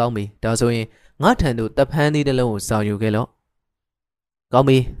အေးကောင်းပြီဒါဆိုရင်ငါထံသို့တပန်းသီးတစ်လုံးကိုဆောင်ယူခဲ့လော့ကောင်း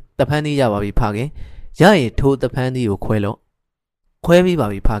ပြီတပန်းသီးရပါပြီဖခင်ရရင်ထိုတပန်းသီးကိုခွဲလော့ခွဲပြီးပါ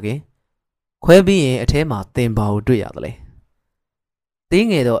ပြီဖခင်ခွဲပြီးရင်အထဲမှာသင်ပါကိုတွေ့ရတယ်လေတင်း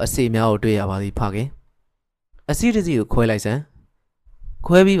ငယ်သောအစီများကိုတွေ့ရပါသည်ဖခင်အစီတစ်စီကိုခွဲလိုက်စမ်း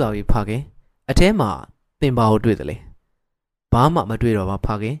ခွဲပြီးပါပြီဖခင်အထဲမှာသင်ပါကိုတွေ့တယ်လေဘာမှမတွေ့တော့ပါဖ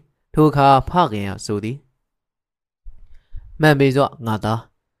ခင်ထိုအခါဖခင်ကဆိုသည်မှန်ပေစွာငါသား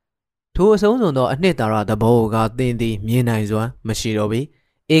ထိုအဆုံးစွန်သောအနှစ်သာရသဘောကသင်သည်မြင်နိုင်စွာမရှိတော့ပေ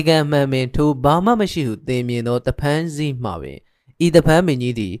ဧကံမှန်ပင်ထိုဘာမှမရှိဟုသင်မြင်သောတပန်းစည်းမှပင်ဤတပန်းမင်း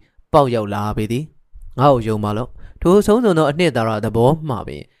ကြီးသည်ပေါက်ရောက်လာပေသည်ငါ့ကိုယုံပါလော့ ထိုဆုံးစွန်သောအနှစ်သာရသဘောမှပ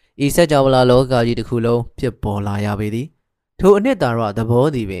င်ဤစัจ java လာလောကကြီးတစ်ခုလုံးဖြစ်ပေါ်လာရပေသည်ထိုအနှစ်သာရသဘော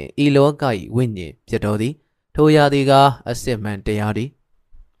သည်ပင်ဤလောက၏ဝိညာဉ်ဖြစ်တော်သည်ထိုရာသည်ကအစစ်မှန်တရားသည်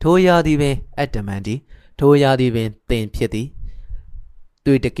ထိုရာသည်ပင်အတ္တမှန်သည်ထိုရာသည်ပင်သင်ဖြစ်သည်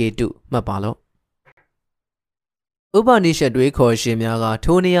တွေ့တကေတုမှတ်ပါလော့ဥပနိရှတ်တွေခေါ်ရှင်များက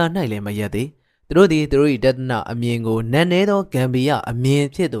ထိုနေရာ၌လည်းမရက်သည်သူတို့သည်သူတို့၏တဒနာအမြင်ကိုနန်းနေသောဂံဘီယအမြင်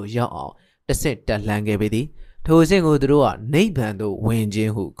ဖြစ်သို့ရောက်အောင်တစ်ဆင့်တက်လှမ်းခဲ့ပေသည်ထိုအဆင့်ကိုသူတို့ကနိဗ္ဗာန်သို့ဝင်ခြ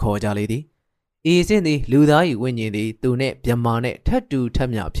င်းဟုခေါ်ကြလေသည်ဤအဆင့်သည်လူသား၏ဝိညာဉ်သည်သူနှင့်မြမာနှင့်ထပ်တူထပ်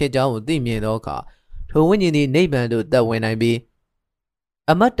မျှဖြစ်ကြောင်းကိုသိမြင်သောအခါထိုဝိညာဉ်သည်နိဗ္ဗာန်သို့တက်ဝင်နိုင်ပြီး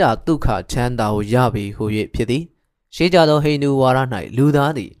အမတ္တဒုက္ခချမ်းသာကိုရပြီဟု၍ဖြစ်သည်ရှေးကြသောဟိန္ဒူဝါဒ၌လူ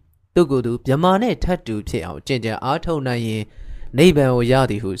သားသည်သူကိုယ်သူမြမာနှင့်ထပ်တူဖြစ်အောင်ကြင်ကြံအားထုတ်နိုင်ရင်နိဗ္ဗာန်ကိုရ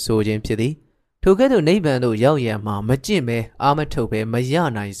သည်ဟုဆိုခြင်းဖြစ်သည်ထိုကဲ့သို့နိဗ္ဗာန်သို့ရောက်ရန်မှာမကျင့်ဘဲအာမထုတ်ဘဲမရ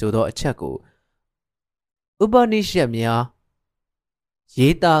နိုင်ဆိုသောအချက်ကိုဥပနိရှတ်များ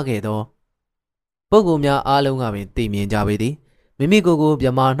ရေးသားခဲ့သောပုဂ္ဂိုလ်များအားလုံးကပင်သိမြင်ကြပေသည်မိမိကိုယ်ကိုမြ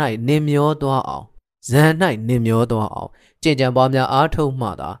မာ၌နင်မျောသွားအောင်ဇန်၌နင်မျောသွားအောင်ကြင်ကြံပွားများအားထုတ်မှ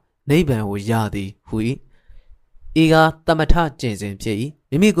သာနိဗ္ဗာန်ကိုရသည်ဟု၏ဤကသမထကျင့်စဉ်ဖြစ်၏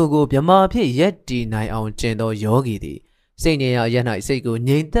မိမိကိုယ်ကိုမြမာဖြင့်ရက်တည်နိုင်အောင်ကျင့်သောယောဂီသည်စိတ်ဉာဏ်ရ၌စိတ်ကို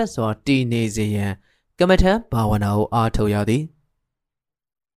ငြိမ်သက်စွာတည်နေစေရန်ကမ္မထံဘာဝနာကိုအားထုတ်ရသည်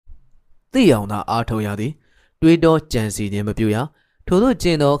သိအောင်သာအားထုတ်ရသည်တွေးတောကြံစီခြင်းမပြုရထို့သောကျ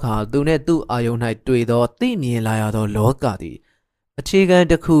င့်သောအခါသူနှင့်သူ့အာယုန်၌တွေ့သောသိမြင်လာရသောလောကသည်အခြေခံ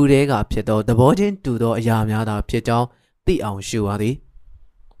တစ်ခုတည်းကဖြစ်သောသဘောချင်းတူသောအရာများသာဖြစ်ကြောင်းသိအောင်ရှုရသည်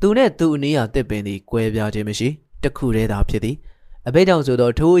သူနှင့်သူအနည်းအသစ်ပင်သည်ကွဲပြားခြင်းမရှိတစ်ခုတည်းသာဖြစ်သည်အဘိဓမ္မာဆို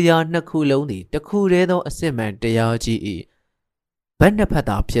သောထိုအရာနှစ်ခုလုံးသည်တစ်ခုတည်းသောအစစ်မှန်တရားကြီး၏ဘက်နှစ်ဖက်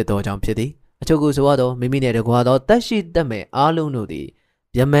သာဖြစ်သောကြောင့်ဖြစ်သည်အချုပ်ကိုဆိုရသောမိမိနှင့်တကွာသောတရှိတတ်မဲ့အားလုံးတို့သည်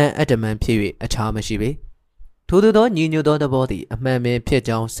ယမန်အတ္တမန်ဖြစ်၍အခြားမရှိပေထို့သောညီညွတ်သောသဘောသည်အမှန်ပင်ဖြစ်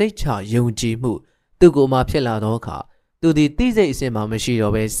ကြောင်းစိတ်ချယုံကြည်မှုသူကိုယ်မှဖြစ်လာသောအခါသူသည်သိစိတ်အစဉ်မှမရှိ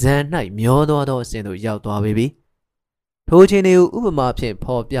တော့ဘဲဇန်၌မျောသွားသောအစဉ်သို့ရောက်သွားပေပြီထိုချိန်တွေကိုဥပမာဖြင့်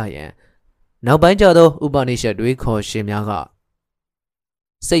ဖော်ပြရန်နောက်ပိုင်းကျသောဥပနိရှတ်တွေခေါ်ရှင်များက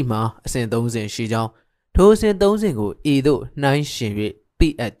စိတ်မှာအစဉ်30ရှိကြောင်းထိုအစဉ်30ကိုဤသို့နှိုင်းရှင်၍ပြ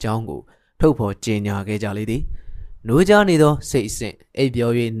ည့်အပ်ကြောင်းကိုထုတ်ဖော်ကြေညာခဲ့ကြလေသည်နိုးကြနေသောစိတ်အစဉ်အိပ်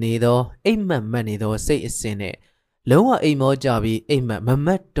ပျော်၍နေသောအိမ်မက်မက်နေသောစိတ်အစဉ်နှင့်လုံးဝအိမ်မောကြပြီးအိမ်မက်မမ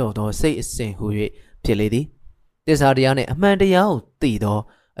တ်တော့သောစိတ်အစဉ်ဟု၍ဖြစ်လေသည်တစ္ဆာတရားနှင့်အမှန်တရားကိုသိသော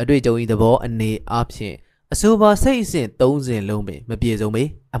အတွေ့အကြုံ၏သဘောအနေအချင်းအဆိုပါစိတ်အစဉ်30လုံးပင်မပြေစုံပေ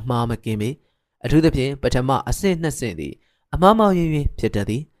အမှားမကင်းပေအထူးသဖြင့်ပထမအဆင့်2ဆင့်သည်အမှားမှောင်၍ဖြစ်တတ်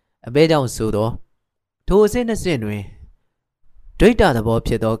သည်အဘဲကြောင့်ဆိုသောထိုအဆင့်2ဆင့်တွင်ဒိဋ္ဌသဘော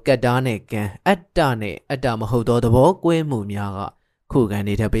ဖြစ်သောကတ္တာနှင့်ကံအတ္တနှင့်အတ္တမဟုတ်သောသဘောကွဲမှုများကခုခံ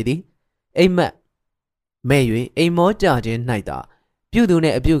နေတတ်ပေသည်အိမ်မက်မဲ့၍အိမ်မောကြခြင်း၌သာပြုသူနှ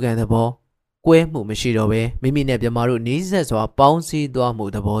င့်အပြုခံသဘောကွဲမှုမရှိတော့ဘဲမိမိနှင့်မြမာတို့နီးစပ်စွာပေါင်းစည်းသွားမှု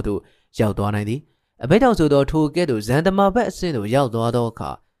သဘောသို့ရောက်သွားနိုင်သည်အဘဲကြောင့်ဆိုသောထိုကဲ့သို့ဇန်တမာဘက်အဆင့်သို့ရောက်သွားသောအ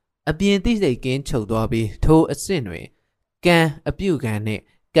ခါအပြင်သိစိတ်ကင်းချုပ်သွားပြီးထိုအဆင့်တွင်ကံအပြုခံနှင့်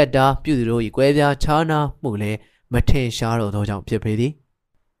ကတ္တာပြုသူတို့၏ကွဲပြားခြားနားမှုလည်းမထင်ရှားတော့သောကြောင့်ဖြစ်ပေသည်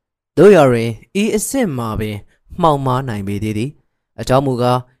တို့ရရင်ဤအဆင့်မှာပင်မှောင်မားနိုင်ပေသေးသည်အကြောင်းမူ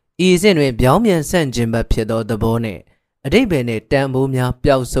ကားဤအဆင့်တွင်ပြောင်းပြန်ဆန့်ကျင်ဘက်ဖြစ်သောသဘောနှင့်အတိတ်ဘယ်နှင့်တန်ဖိုးများ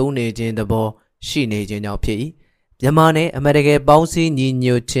ပျောက်ဆုံးနေခြင်းသဘောရှိနေခြင်းကြောင့်ဖြစ်၏မြမနှင့်အမတကယ်ပေါင်းစည်းညီ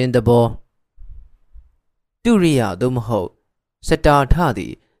ညွတ်ခြင်းသဘောတုရိယသို့မဟုတ်စတာထသ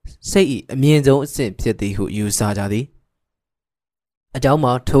ည်စိတ်၏အမြင့်ဆုံးအဆင့်ဖြစ်သည်ဟုယူဆကြသည်အကြောင်း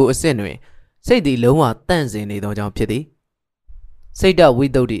မှာထိုအဆင့်တွင်စိတ်သည်လုံးဝတန့်စင်နေသောကြောင့်ဖြစ်သည်စိတ်တဝိ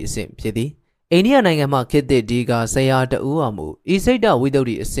တ္တုအဆင့်ဖြစ်သည်အိန္ဒိယနိုင်ငံမှခေတ်သစ်ဒီကဆရာတဦးအမူဤစိတ်တဝိတ္တု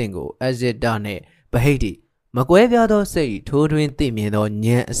အဆင့်ကိုအဇိတနှင့်ဗဟိတိမကွဲပြားသောစိတ်ထိုးထွင်းသိမြင်သော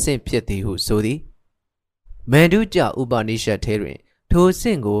ဉာဏ်အဆင့်ဖြစ်သည်ဟုဆိုသည်မန္တုကျဥပနိရှတ်ထဲတွင်ထိုအဆ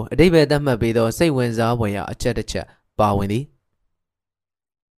င့်ကိုအဓိပ္ပာယ်သတ်မှတ်ပေးသောစိတ်ဝင်စားဖွယ်ရာအချက်တစ်ချက်ပါဝင်သည်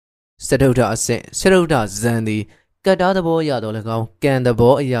စတုဒ္ဓအဆင့်စတုဒ္ဓဇန်သည်ကတ္တာသဘောအရသော၎င်းကံသ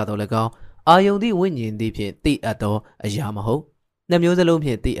ဘောအရသော၎င်းအာယုန်သည့်ဝိညာဉ်သည့်ဖြင့်သိအပ်သောအရာမဟုတ်နှစ်မျိုးစလုံးဖြ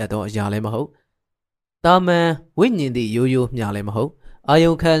င့်သိအပ်သောအရာလည်းမဟုတ်တာမန်ဝိညာဉ်သည့်ရိုးရိုးမျှလည်းမဟုတ်အာယု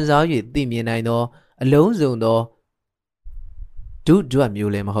န်ခံစား၍သိမြင်နိုင်သောအလုံးစုံသောဒုဒွတ်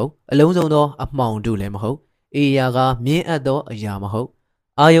မျိုးလည်းမဟုတ်အလုံးစုံသောအမှောင်တုလည်းမဟုတ်အေရာကမြင်အပ်သောအရာမဟုတ်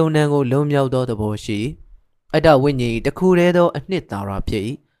အာယုန်နံကိုလုံးမြောက်သောသဘောရှိအတ္တဝိညာဉ်တခုတည်းသောအနှစ်သာရဖြစ်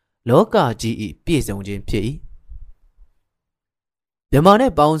၏လောကကြီး၏ပြည့်စုံခြင်းဖြစ်၏မြမနှ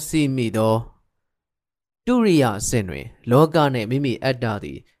င့်ပေါင်းစည်းမိသောတုရိယအဆင့်တွင်လောကနှင့်မိမိအတ္တသ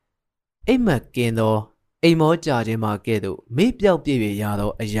ည်အိမ်မက်ကင်းသောအိမ်မောကြခြင်းမှကဲ့သို့မေ့ပြောက်ပြည့်ရ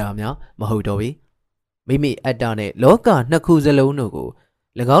သောအရာများမဟုတ်တော့ပေ မိမိအတ္တနှင့်လောကနှစ်ခုစလုံးတို့ကို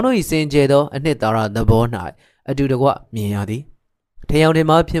၎င်းတို့၏စင်ကြယ်သောအနှစ်သာရသဘော၌အတူတကွမြင်ရသည်ထယောင်ထင်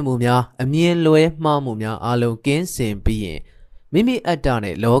မှားဖြစ်မှုများအမြင်လွဲမှားမှုများအလုံးကင်းစင်ပြီးရင်မိမိအတ္တနှ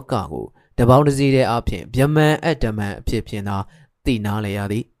င့်လောကကိုတပေါင်းတစည်းတဲ့အဖြစ်ဗျမန်အတ္တမန်အဖြစ်ဖြင့်သာသိနာလေရ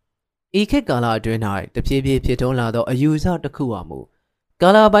သည်ဤခေတ်ကာလအတွင်း၌တဖြည်းဖြည်းဖြစ်ထွန်းလာသောအယူဆတစ်ခုအမှုကာ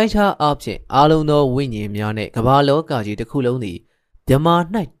လပိုင်းခြားအဖြစ်အလုံးသောဝိညာဉ်များနှင့်ကမ္ဘာလောကကြီးတစ်ခုလုံးသည်မြမာ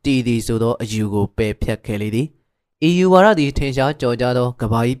၌တည်သည်ဆိုသောအယူကိုပယ်ဖြတ်ခဲ့လေသည်ဤယူဝါဒသည်ထင်ရှားကြော်ကြားသောက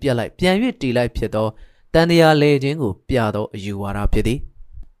မ္ဘာကြီးပြက်လိုက်ပြန်၍တည်လိုက်ဖြစ်သောတန်တရားလေခြင်းကိုပြသောအယူဝါဒဖြစ်သည်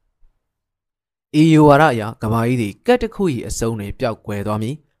ဤယူဝါဒအရာကမ္ဘာကြီးသည်ကတ်တစ်ခု၏အစုံတွင်ပျောက်ကွယ်သွားမ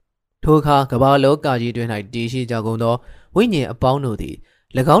ည်ထိုအခါကမ္ဘာလောကကြီးတွင်၌တည်ရှိကြကုန်သောဝိညာဉ်အပေါင်းတို့သည်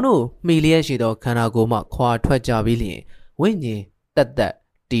၎င်းတို့မိလျက်ရှိသောခန္ဓာကိုယ်မှခွာထွက်ကြပြီးလျှင်ဝိညာဉ်တက်တက်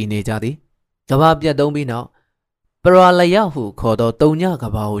တည်နေကြသည်ကမ္ဘာပြတ်သုံးပြီးနောက်ပရာလယဟုခေါ်သောတုံညက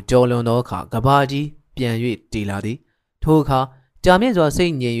မ္ဘာကိုကျော်လွန်သောအခါကမ္ဘာကြီးပြန်၍တည်လာသည်ထိုအခါကြာမြင့်စွာစိ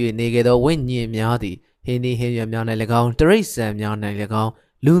တ်ငြိမ်၍နေခဲ့သောဝိညာဉ်များသည်ဟင်းဒီဟင်းရွက်များ၌၎င်းတရိษံများ၌၎င်း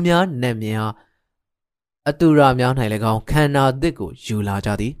လူများနတ်များအတူရာများ၌၎င်းခန္ဓာသစ်ကိုယူလာကြ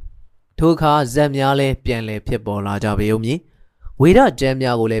သည်ထိုအခါဇက်များလည်းပြန်လည်ဖြစ်ပေါ်လာကြပေုံမည်ဝေဒကျမ်း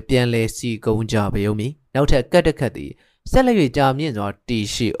များကိုလည်းပြန်လည်စီကုံကြပေုံမည်နောက်ထပ်ကတ်တခတ်သည်ဆက်လက်၍ကြာမြင့်စွာတည်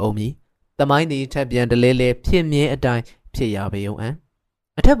ရှိအောင်မည်တမိုင်းသည်ထပ်ပြန်တလဲလဲဖြစ်မြဲအတိုင်းဖြစ်ရပေုံ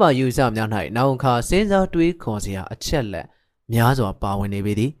အထက်ပါယူဆများ၌နောက်အခါစဉ်းစားတွေးခေါ်စရာအချက်လက်များစွာပါဝင်နေ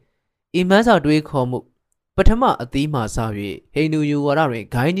ပေသည်ဤမန်းစွာတွေးခေါ်မှုပထမအသီးမှစ၍ဟိန္ဒူယူဝါဒတွင်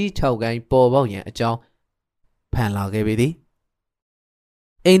ဂိုင်းကြီး6ဂိုင်းပေါ်ပေါက်ရန်အကြောင်းဖန်လာခဲ့ပေသည်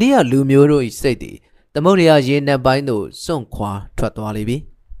အိန္ဒိယလူမျိုးတို့၏စိတ်သည်သမုဒ္ဒရာရေနက်ပိုင်းသို့စွန့်ခွာထွက်သွားလေပြီ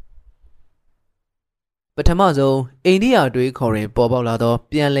ပထမဆုံးအိန္ဒိယတွေးခေါ်တွင်ပေါ်ပေါက်လာသော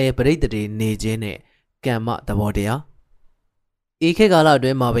ပြန်လည်ပရိသေတွေနေခြင်းနှင့်ကမ္မသဘောတရားဤခေတ်ကာလအတွ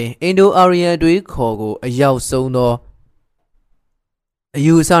င်းမှာပင်အင်ဒိုအာရီယန်တွေးခေါ်ကိုအရောက်ဆုံးသောအ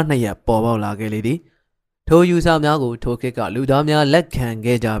ယူအဆနှစ်ရပ်ပေါ်ပေါက်လာခဲ့လေသည်ထိုယူဆများကိုထိုခေတ်ကလူသားများလက်ခံ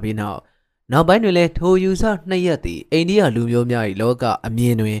ခဲ့ကြပြီးနောက်ပိုင်းတွင်လည်းထိုယူဆနှစ်ရပ်သည်အိန္ဒိယလူမျိုးများ၏လောကအမြ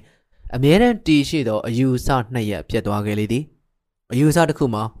င်တွင်အမြဲတမ်းတည်ရှိသောအယူအဆနှစ်ရပ်ဖြစ်သွားခဲ့လေသည်အယူအဆတစ်ခု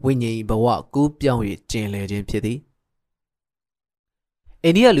မှာဝိညာဉ်ဘဝကူးပြောင်း၍ကျင်လည်ခြင်းဖြစ်သည်အိ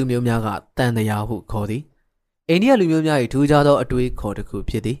န္ဒိယလူမျိုးများကတန်တရားဟုခေါ်သည်အိန္ဒိယလူမျိုးများ၏ထူးခြားသောအတွေးခေါ်တစ်ခု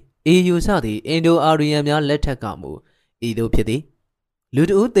ဖြစ်သည်ဤယူဆသည်အင်ဒိုအာရီယန်များလက်ထက်ကမူဤသို့ဖြစ်သည်လူ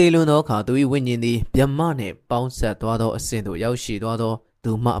တဦးသေလွန်သောအခါသူ၏ဝိညာဉ်သည်ဗြဟ္မနှင့်ပေါင်းဆက်သွားသောအစဉ်သို့ရောက်ရှိသွားသော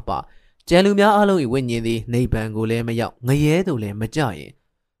သူမှအပကျန်လူများအလုံး၏ဝိညာဉ်သည်နိဗ္ဗာန်ကိုလည်းမရောက်ငရဲသို့လည်းမကြရင်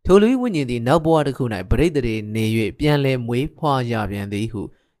ထိုလူ၏ဝိညာဉ်သည်နောက်ဘဝတစ်ခု၌ပရိသေတွေနေ၍ပြန်လည်မွေးဖွားရပြန်သည်ဟု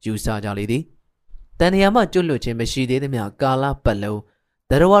ယူဆကြလေသည်တန်တရားမှကျွတ်လွတ်ခြင်းမရှိသေးသမျှကာလပတ်လုံး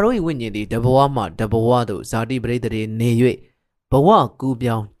တရဝါတို့၏ဝိညာဉ်သည်တဘဝမှတဘဝသို့ဇာတိပရိသေတွေနေ၍ဘဝကူး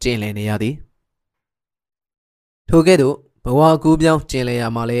ပြောင်းကျင်လည်နေရသည်ထိုကဲ့သို့ဘဝကူးပြောင်းကျင်လည်ရ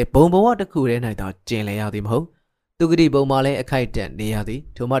မှာလဲဘုံဘဝတစ်ခုတည်း၌သာကျင်လည်ရသည်မဟုတ်ဒုက္ခတိဘုံမှာလည်းအခိုက်အတန့်နေရသည်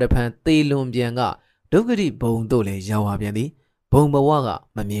ထိုမှတဖန်သေလွန်ပြန်ကဒုက္ခတိဘုံတို့လည်းရောက်လာပြန်သည်ဘုံဘဝက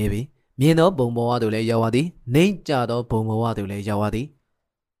မမြဲပေမြင်သောဘုံဘဝတို့လည်းရောက်လာသည်နှိမ့်ကြသောဘုံဘဝတို့လည်းရောက်လာသည်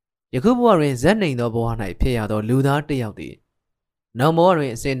ယခုဘဝတွင်ဇက်နှိမ်သောဘဝ၌ဖြစ်ရသောလူသားတစ်ယောက်သည်နောက်ဘဝတွ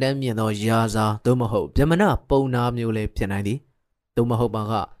င်အစဉ်တန်းမြင်သောယာစာသို့မဟုတ်ဗျမနပုံနာမျိုးလည်းဖြစ်နိုင်သည်သို့မဟုတ်ပါ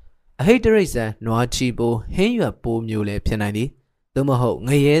ကအဟိတရိษံနွားချီပိုဟင်းရွက်ပိုးမျိုးလည်းဖြစ်နိုင်သည်သို့မဟုတ်င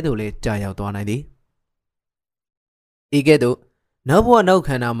ရဲတို့လည်းကြာရောက်သွားနိုင်သည်ဤကဲ့သို့နောက်ဘဝနောက်ခ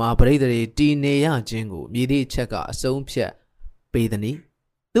န္ဓာမှာပရိသေတွေတည်နေရခြင်းကိုမြည်သည့်အချက်ကအဆုံးဖြတ်ပေးသည်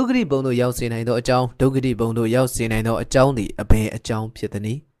။ဒုက္ခတိဘုံတို့ရောက်စေနိုင်သောအကြောင်းဒုက္ခတိဘုံတို့ရောက်စေနိုင်သောအကြောင်းသည်အဘယ်အကြောင်းဖြစ်သ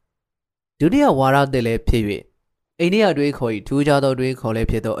ည်။ဒုတိယဝါရသစ်လည်းဖြစ်၍အိန္ဒိယတွေးခေါ်၏ထူးခြားသောတွေးခေါ်လည်း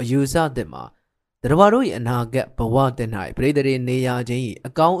ဖြစ်သောအယူဆသစ်မှာတရဝါတို့၏အနာဂတ်ဘဝသစ်၌ပရိသေတွေနေရခြင်း၏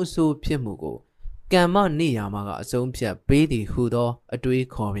အကောင်းအဆိုးဖြစ်မှုကိုကမ္မနိယာမကအဆုံးဖြတ်ပေးသည်ဟုသောအတွေး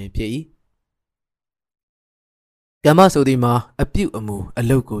ခေါ်ပင်ဖြစ်၏ကမ္မဆိုသည်မှာအပြုအမူအ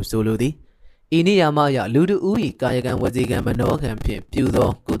လုတ်ကိုဆိုလိုသည်ဤနိယာမအရလူတဦး၏ကာယကံဝစီကံမနောကံဖြင့်ပြုသော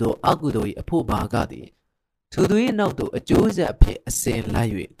ကုသိုလ်အကုသိုလ်၏အဖို့ဘာကသည်ထိုသူ၏နောက်သို့အကျိုးဆက်အဖြစ်အစဉ်လို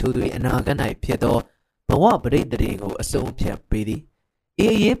က်၍ထိုသူ၏အနာဂတ်၌ဖြစ်သောဘဝပရိသေတွေကိုအဆုံးဖြတ်ပေးသည်ဤ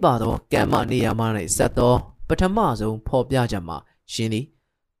အရေးပါသောကမ္မနိယာမ၌ဆက်သောပထမဆုံးဖော်ပြချက်မှာရှင်းသည်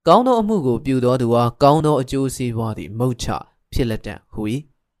ကောင်းသောအမှုကိုပြုသောသူအားကောင်းသောအကျိုးစီးပွားသည်မုတ်ချဖြစ်လက်တံဟူ၏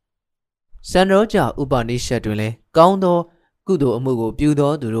စန္ဒရောကြဥပနိရှတ်တွင်လည်းကောင်းသောကုသိုလ်အမှုကိုပြု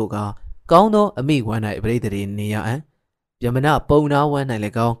သောသူတို့ကကောင်းသောအမိဝမ်း၌ပရိသေတွေနေရအံ့ဗျမနပုံနာဝမ်း၌လ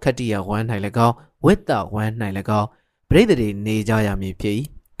ည်းကောင်းခတ္တိယဝမ်း၌လည်းကောင်းဝိတ္တဝမ်း၌လည်းကောင်းပရိသေတွေနေကြရမည်ဖြစ်၏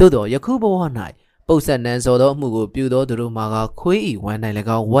သို့သောယခုဘဝ၌ပု္ပ္ပနံစောသောအမှုကိုပြုသောသူတို့မှာကခွေးဤဝမ်း၌လည်း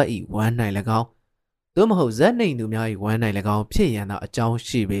ကောင်းဝက်ဤဝမ်း၌လည်းကောင်းသို့မဟုတ်ဇက်နှိမ်သူများဤဝမ်း၌လည်းကောင်းဖြစ်ရန်သောအကြောင်း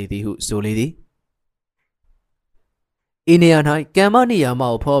ရှိပေသည်ဟုဆိုလေသည် ဤနေရာ၌ကမ္မနိယာမ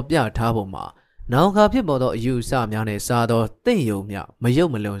ကိုဖော်ပြထားပုံမှာနောင်ခါဖြစ်ပေါ်သောအယူအဆများနှင့်စားသောတင့်ယုံမြမယု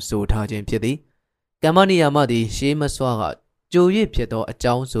တ်မလွန်ဆိုထားခြင်းဖြစ်သည်ကမ္မနိယာမသည်ရှေးမစွာကကြို၍ဖြစ်သောအ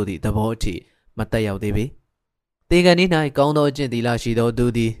ကြောင်းဆိုသည့်သဘောအထိမတက်ရောက်သေးပေတေကန်ဤ၌ကောင်းသောအကျင့်သီလရှိသောသူ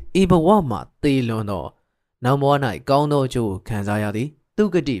သည်ဤဘဝမှသေလွန်သောနောင်ဘဝ၌ကောင်းသောအကျိုးကိုခံစားရသည်သူ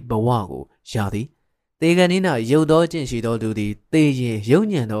ဂတိဘဝကိုရသည်တေကန်ဤ၌ရုပ်သောအကျင့်ရှိသောသူသည်သေရင်ယုံ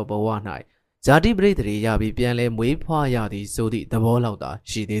ညံ့သောဘဝ၌ဇာတိပရိသေရပြီးပြန်လဲမွေးဖွားရသည်ဆိုသည့်သဘောလောက်သာ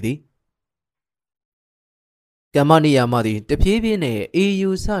ရှိသေးသည်ကမ္မနိယာမသည်တဖြည်းဖြည်းနှင့်အေယူ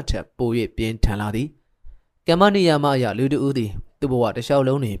ဆထက်ပို၍ပြင်းထန်လာသည်ကမ္မနိယာမအရလူတဦးသည်သူ့ဘဝတစ်လျှောက်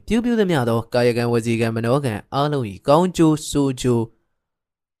လုံးတွင်ပြုသမျှသောကာယကံဝစီကံမနောကံအားလုံး၏ကောင်းကျိုးဆိုးကျိုး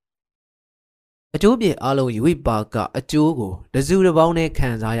အကျိုးပြည့်အားလုံး၏ဝိပါကအကျိုးကိုတစုတစ်ပေါင်းနှင့်ခံ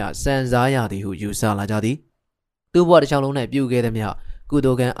စားရစံစားရသည်ဟုယူဆလာကြသည်သူ့ဘဝတစ်လျှောက်လုံး၌ပြုခဲ့သမျှကု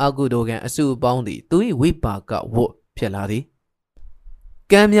သိုလ်ကံအကုသိုလ်ကံအစုအပေါင်းသည်သူ၏ဝိပါကဝတ်ဖြစ်လာသည်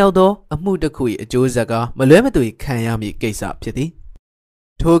ကံမြောက်သောအမှုတစ်ခု၏အကျိုးဆက်ကားမလွဲမသွေခံရမည့်ကိစ္စဖြစ်သည်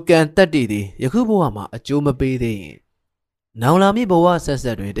ထိုကံတတ္တိသည်ယခုဘဝမှာအကျိုးမပေးသေးရင်နောင်လာမည့်ဘဝဆက်ဆ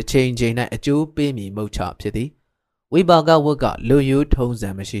က်တွင်တစ်ချိန်ချိန်၌အကျိုးပေးမည်မဟုတ်ချဖြစ်သည်ဝိပါကဝတ်ကလူရိုးထုံးစံ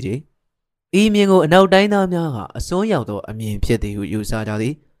မရှိချေဤမြင်ကိုအနောက်တိုင်းသားများကအစွန်းရောက်သောအမြင်ဖြစ်သည်ဟုယူဆကြသ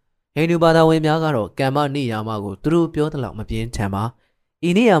ည်ဟိန္ဒူဘာသာဝင်များကတော့ကမ္မနိယာမကိုသူတို့ပြောသလောက်မပြင်းထန်ပါဤ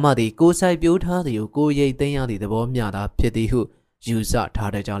နိယာမသည်ကိုယ်ဆိုင်ပြိုးထားသည်ကိုကိုယ်ရိပ်သိမ်းရသည့်သဘောမျှသာဖြစ်သည်ဟုယူဆ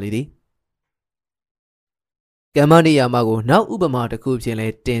ထားကြလေသည်ကမ္မနိယာမကိုနောက်ဥပမာတစ်ခုဖြင့်လ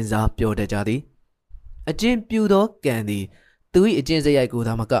ည်းတင်စားပြောတတ်ကြသည်အကျင့်ပြုသောကံသည်သူ၏အကျင့်စရိုက်ကို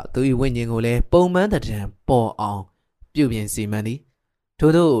သာမကသူ၏ဝိညာဉ်ကိုလည်းပုံမှန်တံပေါ်အောင်ပြုပြင်စီမံသည်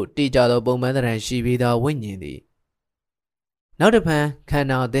ထို့သောတိကျသောပုံမှန်တံရှိပြီးသောဝိညာဉ်သည်နောက်တစ်ဖန်ခန္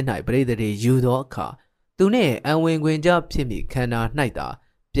ဓာအသစ်၌ပရိသေတွေယူသောအခါသူနှင့်အဝင်ခွင်ကြဖြစ်မည်ခန္ဓာ၌သာ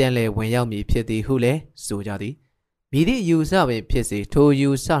ပြန်လည်ဝင်ရောက်မည်ဖြစ်သည်ဟုလည်းဆိုကြသည်မည်သည့်ယူဆပင်ဖြစ်စေထိုယူ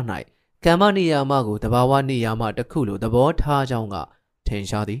ဆ၌ကမ္မနိယာမကိုတဘာဝနိယာမတစ်ခုလိုသဘောထားကြောင်းကထင်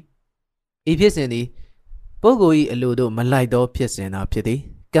ရှားသည်ဤဖြစ်စဉ်သည်ပုဂ္ဂိုလ်၏အလိုတို့မလိုက်သောဖြစ်စဉ်သာဖြစ်သည်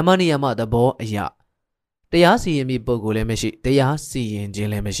ကမ္မနိယာမသဘောအရာတရားစီရင်မည့်ပုဂ္ဂိုလ်လည်းမရှိတရားစီရင်ခြင်း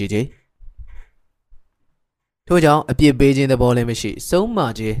လည်းမရှိသေးထို့ကြောင့်အပြစ်ပေးခြင်းသဘောလည်းမရှိဆုံးမ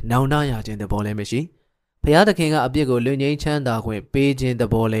ခြင်းနောင်တရခြင်းသဘောလည်းမရှိဘုရားသခင်ကအပြစ်ကိုလွတ်ငြိမ်းချမ်းသာခွင့်ပေးခြင်းသ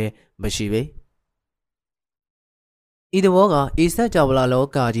ဘောလည်းမရှိပေဤသဘောကဤဆက်ကြောဝလာလော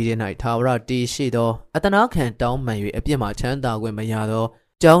ကကြီးထဲ၌ထာဝရတည်ရှိသောအတနာခံတောင်းပန်၍အပြစ်မှချမ်းသာခွင့်မရသော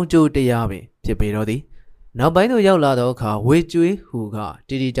ကြောင်းကျိုးတရားပင်ဖြစ်ပေတော့သည်နောက်ပိုင်းသို့ရောက်လာသောအခါဝေကျွေးဟူက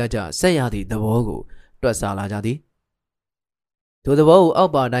တိတိကျကျဆက်ရသည့်သဘောကိုတွက်ဆလာကြသည်ထိုသဘောကိုအော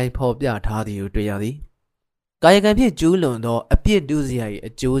က်ပါတိုင်းဖော်ပြထားသည်ကိုတွေ့ရသည်ကာယကံဖြင့်ကျူးလွန်သောအပြစ်ဒုစရိုက်၏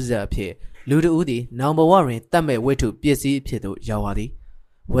အကျိုးဆက်ဖြင့်လူတဦးသည်နောင်ဘဝတွင်တတ်မဲ့ဝိတ္ထုပစ္စည်းအဖြစ်သို့ရောက်လာသည်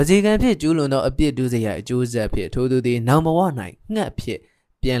ဝစီကံဖြင့်ကျူးလွန်သောအပြစ်ဒုစရိုက်အကျိုးဆက်ဖြင့်ထိုသူသည်နောင်ဘဝ၌ငှက်ဖြင့်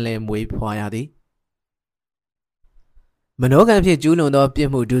ပြန်လည်မွေးဖွားရသည်မနောကံဖြင့်ကျူးလွန်သောပြစ်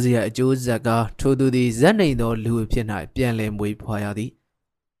မှုဒုစရိုက်အကျိုးဆက်ကထိုသူသည်ဇက်နေသောလူအဖြစ်၌ပြန်လည်မွေးဖွားရသည်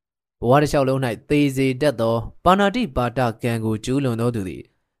ဘဝတစ်လျှောက်လုံး၌သေစေတတ်သောပါဏာတိပါဒကံကိုကျူးလွန်သောသူသည်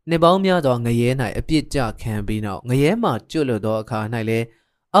နှစ်ပေါင်းများစွာငရဲ၌အပြစ်ကြခံပြီးနောက်ငရဲမှကျွတ်လွတ်သောအခါ၌လည်း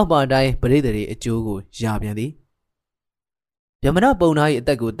အောက်ပါတိုင်းပရိသေတွေအကျိုးကိုရပြန်သည်ဗျမနပုံနာ၏အသ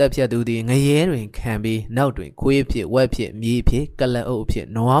က်ကိုတက်ဖြတ်သူသည်ငရဲတွင်ခံပြီးနောက်တွင်ခွေးဖြစ်ဝက်ဖြစ်မြေဖြစ်ကလအုပ်ဖြစ်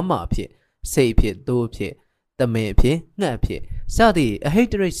နွားမဖြစ်စိတ်ဖြစ်သိုးဖြစ်တမင်ဖြစ်ငှက်ဖြစ်စသည့်အဟိ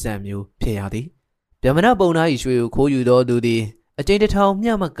တရိษံမျိုးဖြစ်ရသည်ဗျမနပုံနာ၏ရွှေကိုခိုးယူသောသူသည်အကျဉ်းတစ်ထောင်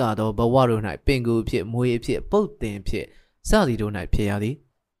မျှမကသောဘဝတို့၌ပင်ကိုဖြစ်မွေအဖြစ်ပုတ်တင်ဖြစ်စသည်တို့၌ဖြစ်ရသည်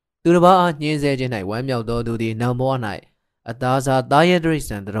သူတစ်ပါးအားညှင်းဆဲခြင်း၌ဝမ်းမြောက်သောသူသည်နောင်ဘဝ၌အသားစားသားရဲတရိ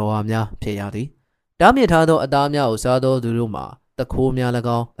ษံတော်များဖြစ်ရသည်တားမြစ်ထားသောအသားများကိုစားသောသူတို့မှာတခိုးများ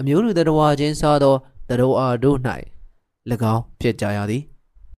၎င်းအမျိုးလူတော်ချင်းစားသောတတော်အားတို့၌၎င်းဖြစ်ကြရသည်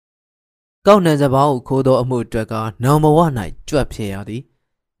ကောက်နှံစပေါင်းကိုခိုးသောအမှုအတွက်ကနောင်ဘဝ၌ကြွက်ဖြစ်ရသည်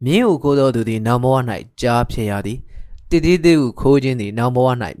မြင်းကိုခိုးသောသူသည်နောင်ဘဝ၌ကြားဖြစ်ရသည်တည်တည်သေးကိုခိုးခြင်းသည်နောင်ဘဝ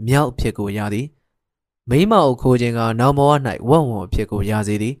၌မြောက်ဖြစ်ကိုရသည်မိမကိုခိုးခြင်းကနောင်ဘဝ၌ဝန့်ဝန့်ဖြစ်ကိုရ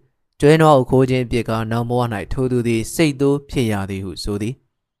စေသည်ကျွဲနွားကိုခိုးခြင်းပြစ်ကနောင်ဘဝ၌ထိုသူသည်စိတ်သိုးဖြစ်ရသည်ဟုဆိုသည်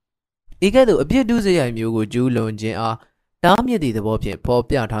ဤကဲ့သို့အပြစ်ဒုစရိုက်မျိုးကိုကျူးလွန်ခြင်းအားတားမြစ်သည့်သဘောဖြင့်ဖော်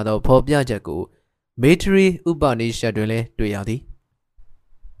ပြထားသောဖော်ပြချက်ကိုမေထရီဥပနိရှတ်တွင်လည်းတွေ့ရသည်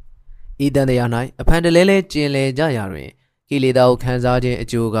ဤတန်တရား၌အဖန်တလဲလဲကျင်လည်ကြရာတွင်ကိလေသာကိုခံစားခြင်းအ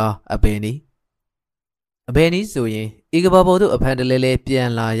ကျိုးကအဘယ်နည်းဆိုရင်ဤကဘာပေါ်သို့အဖန်တလဲလဲပြန်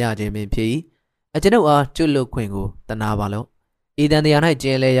လာရခြင်းပင်ဖြစ်၏အကျွန်ုပ်အားကျွတ်လွတ်ခွင့်ကိုတနာပါလော့ဤတန်တရား၌ကျ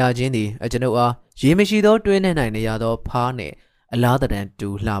င်လည်ရခြင်းသည်အကျွန်ုပ်အားရေမရှိသောတွင်းထဲ၌နေရသောဖားနှင့်အလားတန်တူ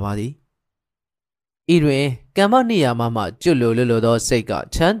လှပါသည်ဤတွင်ကမ္မနိယာမမှကျွတ်လွတ်သောစိတ်က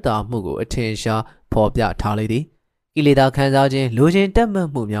ချမ်းသာမှုကိုအထင်ရှားဖော်ပြထားလေသည် ကိလေသာခံစားခြင်းလူချင်းတက်မှတ်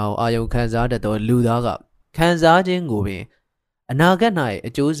မှုများကိုအာယုံခံစားတတ်သောလူသားကခံစားခြင်းကိုပင်အနာဂတ်၌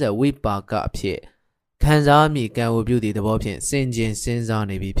အကျိုးဆက်ဝိပါကအဖြစ်ခံစားမိကံဝပြုသည့်သဘောဖြင့်စင်ကြင်စဉ်းစား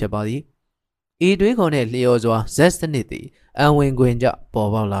နေပြီဖြစ်ပါသည်ဤတွေးခေါ်နှင့်လျော်စွာဇက်စနစ်သည်အံဝင်ခွင်ကြပေါ်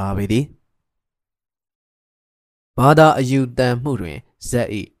ပေါက်လာပေသည်ဘာသာအယူတန်မှုတွင်ဇက်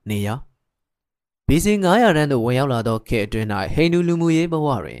၏နေရာ BC 900 တန်းသို့ဝင်ရောက်လာသောခေတ်အတွင်း၌ဟိန္ဒူလူမှုရေးဘဝ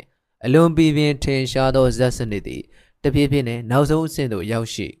တွင်အလွန်ပီပင်ထင်ရှားသောဇက်စနစ်သည်တဖြည်းဖြည်းနှင့်နောက်ဆုံးအဆင့်သို့ရောက်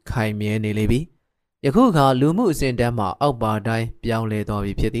ရှိခိုင်မြဲနေလေပြီယခုအခါလူမှုအဆင့်တန်းမှအောက်ပါတိုင်းပြောင်းလဲသွား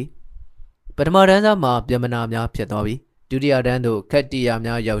ပြီဖြစ်သည်ပထမတန်းစားမှာပြမနာများဖြစ်သွားပြီဒုတိယတန်းသို့ခတ္တိယ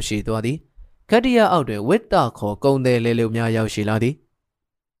များရောက်ရှိသွားသည်ခတ္တိယအောက်တွင်ဝိတ္တခေါ်ကုံတယ်လေလူများရောက်ရှိလာသည်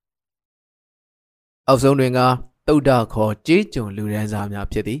အောက်ဆုံးတွင်ကသုဒ္ဓခေါ်ကြေးကျွန်လူရန်စားများ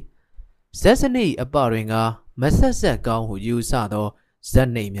ဖြစ်သည်ဇက်စနစ်အပတွင်ကမဆက်ဆက်ကောင်းဟုယူဆသောဇက်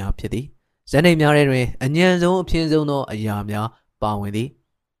နှိမ်များဖြစ်သည်ဇက်နှိမ်များတွင်အညံဆုံးအဖြစ်ဆုံးသောအရာများပါဝင်သည်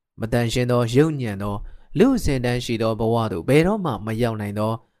မတန်ရှင်းသောရုပ်ညံသောလူအစဉ်တန်းရှိသောဘဝသို့ဘယ်တော့မှမရောက်နိုင်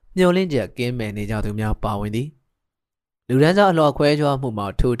သောမျှော်လင့်ချက်ကင်းမဲ့နေကြသူများပါဝင်သည်လူရန်စားအလှခွဲခြားမှုမှာ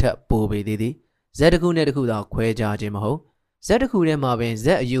ထိုထက်ပိုပေသည်ဇက်တစ်ခုနှင့်တစ်ခုသာခွဲခြားခြင်းမဟုတ်ဇက်တစ်ခုထဲမှာပင်ဇ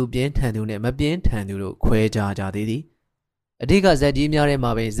က်အယူပြင်းထန်သူနှင့်မပြင်းထန်သူတို့ခွဲခြားကြသည်အဓိကဇက်ကြီးများထဲ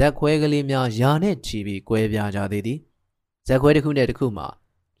မှာပင်ဇက်ခွဲကလေးများယာနဲ့ချီပြီးကွဲပြားကြသည်ဇက်ခွဲတစ်ခုနဲ့တစ်ခုမှာ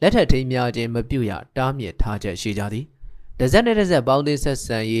လက်ထက်ထိမ်းများခြင်းမပြုရတားမြစ်ထားချက်ရှိကြသည်တစ်ဇက်နဲ့တစ်ဇက်ပေါင်းသင်းဆက်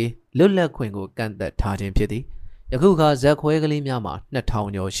ဆံရေးလွတ်လပ်ခွင့်ကိုကန့်သက်ထားခြင်းဖြစ်သည်ယခုခါဇက်ခွဲကလေးများမှာ2000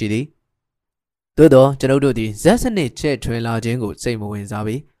ကျော်ရှိသည်သို့သောကျွန်ုပ်တို့သည်ဇက်စနစ်ချဲ့ထွင်လာခြင်းကိုစိတ်မဝင်စား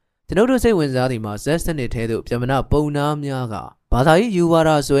ပေကျွန်ုပ်တို့စိတ်ဝင်စားသည်မှာဇက်စနစ်ထဲသို့ပြမနာပုံနာများကဘာသာရေးယူဝါဒ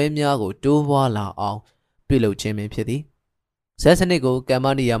ဆွဲများကိုတိုးပွားလာအောင်ပြုလုပ်ခြင်းပင်ဖြစ်သည်ဇက်စနစ်ကိုကမ္မ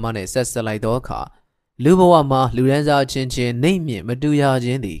နိယာမနှင့်ဆက်ဆက်လိုက်သောအခါလူဘဝမှာလူရန်စားချင်းချင်းနှိမ့်မြင့်မတူရခြ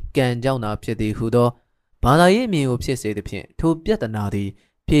င်းသည်ကံကြောင့်သာဖြစ်သည်ဟုသောဘာသာရေးအမြင်ကိုဖြစ်စေသဖြင့်ထိုပြဿနာသည်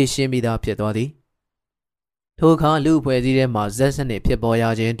ဖြေရှင်းပြီးသားဖြစ်သွားသည်ထိုအခါလူအဖွဲ့အစည်းထဲမှဇက်စနစ်ဖြစ်ပေါ်ရ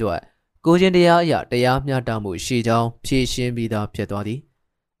ခြင်းအတွက်ကိုချင်းတရားအရာတရားမျှတမှုရှိကြောင်းဖြေရှင်းပြီးသားဖြစ်သွားသည်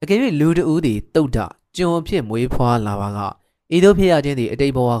အကယ်၍လူတဦးသည်တုတ်တကျွန်အဖြစ်မွေးဖွားလာပါကဤသို့ဖြစ်ရခြင်းသည်အတိ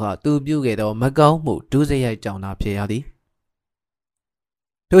တ်ဘဝကသူပြုခဲ့သောမကောင်းမှုဒုစရိုက်ကြောင့်သာဖြစ်ရသည်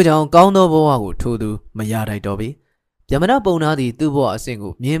ထို့ကြောင့်ကောင်းသောဘဝကိုထိုသူမရတိုက်တော့ပေဗျမနပုံနာသည်သူ့ဘဝအဆင့်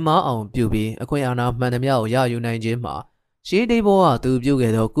ကိုမြင်မအောင်ပြုပြီးအခွင့်အာဏာမှန်သမျှကိုရယူနိုင်ခြင်းမှာရှေးတိတ်ဘဝသူပြု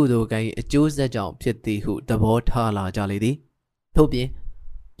ခဲ့သောကုသိုလ်ကံ၏အကျိုးဆက်ကြောင့်ဖြစ်သည်ဟုသဘောထားလာကြလေသည်ထို့ပြင်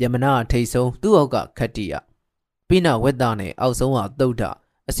ဗျမနထိတ်ဆုံးသူ့အောက်ကခတ္တိယပိဏဝတ္တနှင့်အောက်ဆုံးဟာသုဒ္ဓ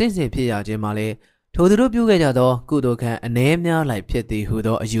အစဉ်စဉ်ဖြစ်ရခြင်းမှာလည်းထိုသူတို့ပြုခဲ့ကြသောကုသိုလ်ကံအ ਨੇ များလိုက်ဖြစ်သည်ဟု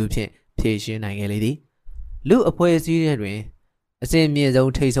သောအယူဖြင့်ဖြေရှင်းနိုင်ခဲ့လေသည်လူအဖွဲ့အစည်းတွင်အစဉ်မြင့်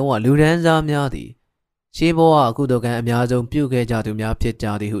ဆုံးထိတ်ဆုံးကလူဒန်းစားများသည်ရှေးဘဝအကုသိုလ်ကံအများဆုံးပြုခဲ့ကြသူများဖြစ်ကြ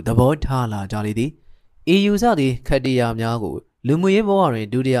သည်ဟုသဘောထားလာကြလေသည်ဤယူဆသည်ခတ္တိယများကိုလူမှုရေးဘဝတွင်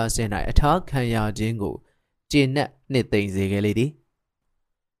ဒုတိယအဆင့်၌အထားခံရခြင်းကိုကျေနပ်နှစ်သိမ့်စေခဲ့လေသည်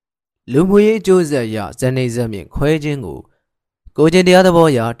လူမှုရေးအကျိုးဆက်အရဇန်နေဇက်မြင့်ခွဲခြင်းကိုကိုချင်းတရားသဘော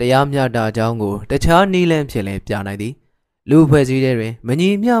အရတရားမျှတကြောင်းကိုတခြားနည်းလမ်းဖြင့်လည်းပြနိုင်သည်လူအဖွဲ့အစည်းတွင်မညီ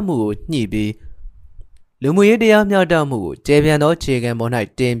မျှမှုကိုညှိပြီးလူမှုရေးတရားမျှတမှုကိုကျေပြန်သောခြေခံပေါ်၌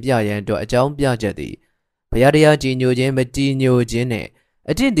တင်ပြရန်အတွက်အကြောင်းပြချက်သည်ဘုရားတရားကြည်ညိုခြင်းမကြည်ညိုခြင်းနှင့်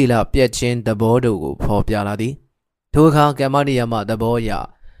အကျင့်သီလပြတ်ခြင်းသဘောတို့ကိုဖော်ပြလာသည်ထိုအခါကမ္မနိယမသဘောအရ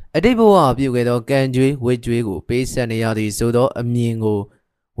အတိတ်ဘဝပြုခဲ့သောကံကြွေးဝိကြွေးကိုပေးဆက်နေရသည်ဆိုသောအမြင်ကို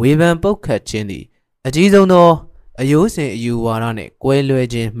ဝေဖန်ပုတ်ခတ်ခြင်းသည်အကြီးဆုံးသောအယိုးစင်အယူဝါဒနှင့်ကွဲလွဲ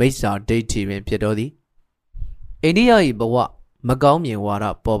ခြင်းမိစ္ဆာဒိဋ္ဌိပင်ဖြစ်တော်သည်အိန္ဒိယ၏ဘဝမကောင်းမြင်ဝါဒ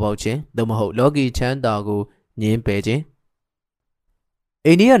ပေါ်ပေါက်ခြင်းသို့မဟုတ်လောကီချမ်းသာကိုငြင်းပယ်ခြင်း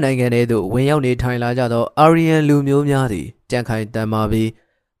အိန္ဒိယနိုင်ငံထဲသို့ဝင်ရောက်နေထိုင်လာကြသောအာရီယန်လူမျိုးများသည်ကြံ့ခိုင်တန်မာပြီး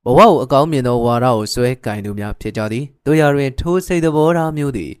ဘဝကိုအကောင်းမြင်သောဝါဒကိုဆွဲကင်သူများဖြစ်ကြသည်တို့ရာတွင်ထိုစိတ်သဘောထား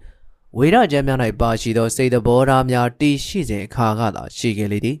မျိုးသည်ဝေဒကျမ်းများ၌ပါရှိသောစိတ်သဘောထားများတည်ရှိစဉ်အခါကသာရှိခဲ့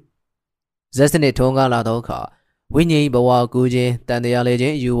လေသည်ဇက်စနစ်ထုံးကားလာသောအခါဝိညာဉ်ဘဝကူခြင်းတန်တရားလေခြ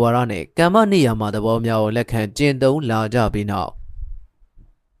င်းယူဝါဒနှင့်ကမ္မနိယာမသဘောများကိုလက်ခံကျင့်သုံးလာကြပြီးနောက်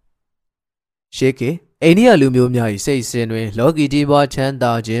ရှေးခေတ်အိန္ဒိယလူမျိုးများ၏စိတ်စဉ်တွင်လောကီကြီးပွားချမ်း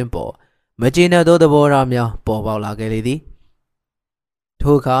သာခြင်းပေါ်မကျေနပ်သောသဘောထားများပေါ်ပေါက်လာခဲ့လေသည်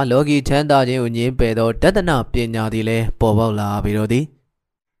ထိုအခါလောကီချမ်းသာခြင်းကိုငြင်းပယ်သောတဒနာပညာသည်လည်းပေါ်ပေါက်လာပြီတော့သည်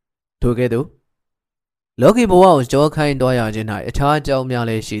ထိုကဲ့သို့လောကီဘဝကိုကြောခိုင်းသွားရခြင်း၌အခြားအကြောင်းများ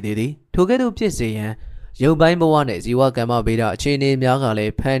လည်းရှိသေးသည်ထိုကဲ့သို့ဖြစ်စေရန်ရုပ်ပိုင်းဘဝနှင့်ဇီဝကမ္မဗေဒအခြေအနေများကလ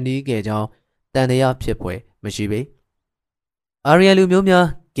ည်းဖန်တီးခဲ့ကြောင်းတန်တရားဖြစ်ပွဲမရှိပေအာရီယန်လူမျိုးများ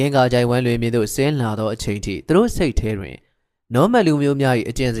ကင်းကာကြိုင်ဝမ်းလွင်မြေသို့ဆင်းလာသောအချိန်ထိသူတို့စိတ်ထဲတွင်နောမတ်လူမျိုးများ၏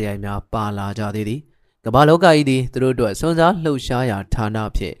အကျင့်စရိုက်များပါလာကြသေးသည်ကမ္ဘာလောကကြီးသည်သူတို့အတွက်စွန့်စားလှုပ်ရှားရာဌာန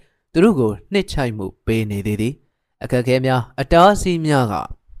ဖြင့်သူတို့ကိုနှစ်ချိုက်မှုပေးနေသေးသည် အခက်အခဲများအတားအဆီးများက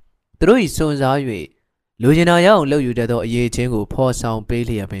သူတို့၏စွန့်စား၍လူကျင်နာရအောင်လှုပ်ယူတတ်သောအရေးချင်းကိုဖော်ဆောင်ပေး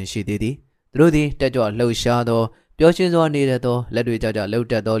လျက်ပင်ရှိသေးသည်သူတို့သည်တက်ကြွလှုပ်ရှားသောပျော်ရွှင်စွာနေတတ်သောလက်တွေကြကြလှုပ်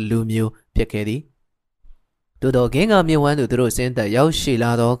တတ်သောလူမျိုးဖြစ်ခဲ့သည်သို့သောဂင်းကမြင့်ဝမ်းသူတို့ဆင်းသက်ရောက်ရှိ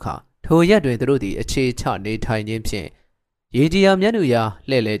လာသောအခါထိုရက်တွင်သူတို့သည်အခြေချနေထိုင်ခြင်းဖြင့်ရေကြီးရာမျက်နှာရာ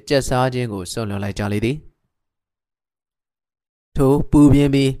လှဲ့လေကျက်စားခြင်းကိုဆွံ့လွှတ်လိုက်ကြလေသည်ထိုပူပြ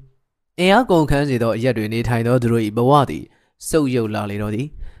င်းပြီးအင်အားကုန်ခန်းစေသောအရက်တွင်နေထိုင်သောသူတို့၏ဘဝသည်စုပ်ယုပ်လာလေတော့သည်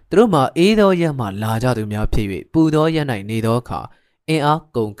သူတို့မှာအေးသောရက်မှလာကြသူများဖြစ်၍ပူသောရက်၌နေသောအခါအင်အား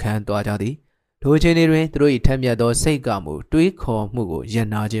ကုန်ခန်းသွားကြသည်ထိုအချိန်တွင်သူတို့၏ထက်မြက်သောစိတ်ကမှုတွေးခေါ်မှုကိုရင်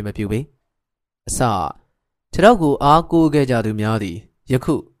နာခြင်းမပြုပေအစခြေထောက်ကိုအားကိုးခဲ့ကြသူများသည်ယ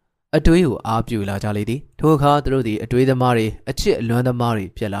ခုအတွေးကိုအားပြုလာကြလေသည်ထိုအခါသူတို့သည်အတွေးသမားတွေအချစ်အလွမ်းသမားတွေ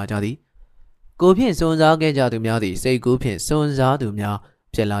ဖြစ်လာကြသည်ကိုဖြင့်စွန့်စားခဲ့ကြသူများသည်စိတ်ကူးဖြင့်စွန့်စားသူများ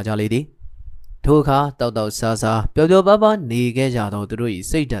ဖြစ်လာကြလေသည်ထိုအခါတောက်တောက်ဆာဆာပျော်ပျော်ပါးပါးနေခဲ့ကြသောသူတို့၏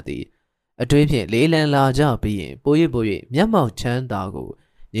စိတ်ဓာတ်သည်အတွေးဖြင့်လေးလံလာကြပြီးရင်ပို၍မျက်မှောက်ချမ်းသာကို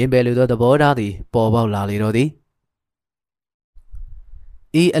ငြင်းပယ်လိုသောသဘောထားသည်ပေါ်ပေါက်လာလေတော့သည်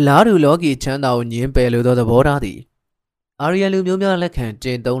ဤအလားတူလောကီချမ်းသာကိုငြင်းပယ်လိုသောသဘောထားသည်အာရီယန်လူမျိုးများလက်ခံကျ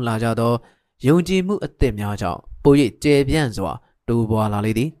င့်သုံးလာကြသောယုံကြည်မှုအသစ်များကြောင့်ပို၍ကျယ်ပြန့်စွာတိုးပွားလာ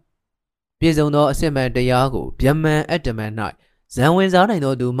လေသည်ပြည့်စုံသောအစစ်မှန်တရားကိုဗျမန်အတ္တမန်၌ဇံဝင်စားနိုင်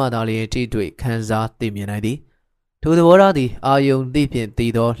သောသူမှသာလျှင်ထိတွေ့ခံစားသိမြင်နိုင်သည်ထိုသဘောထားသည်အာယုန်သိဖြင့်သိ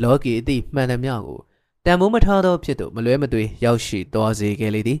သောလောကီအသည့်မှန်သမျှကိုတန်ဖိုးမထားသောဖြစ်သို့မလွဲမသွေရောက်ရှိသွားစေ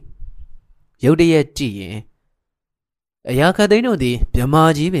ခဲ့လေသည်ရုတ်တရက်ကြည့်ရင်အရာခတ်သိန်းတို့သည်မြမာ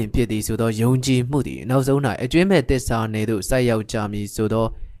ကြီးပင်ဖြစ်သည်ဆိုသောယုံကြည်မှုသည်နောက်ဆုံး၌အကျွင်းမဲ့သစ္စာနယ်သို့ဆိုက်ရောက်ကြမည်ဆိုသော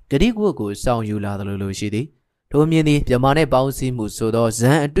ဂတိကဝတ်ကိုစောင့်ယူလာသလိုရှိသည်ထိုမြင်သည်မြမာနှင့်ပေါင်းစည်းမှုဆိုသောဇ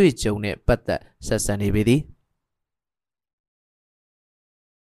န်အတွေ့အကြုံနှင့်ပတ်သက်ဆက်ဆံနေပေသည်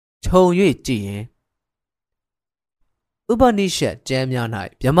ခြုံ၍ကြည့်ရင်ဥပနိရှက်ကျမ်းများ၌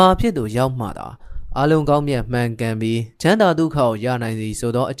မြမာဖြစ်သူရောက်မှသာအလုံးကောင်းမြတ်မှန်ကန်ပြီးချမ်းသာဒုက္ခကိုရနိုင်သည်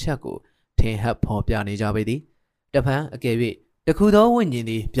ဆိုသောအချက်ကိုထင်ဟပ်ဖော်ပြနေကြပေသည်တဖန်အကယ်၍တခုသောဝိညာဉ်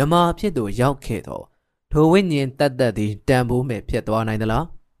သည်မြမာဖြစ်သူရောက်ခဲ့သောထိုဝိညာဉ်တတ်သည်တန်ဖိုးမဲ့ဖြစ်သွားနိုင်သလား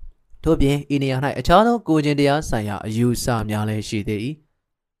ထို့ပြင်ဤနေရာ၌အခြားသောကိုယ်ကျင်တရားဆိုင်ရာအယူအဆများလည်းရှိသေး၏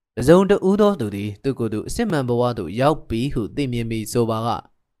တစုံတဦးသောသူသည်သူကိုယ်သူအစစ်မှန်ဘဝသို့ရောက်ပြီးဟုသိမြင်ပြီးဆိုပါက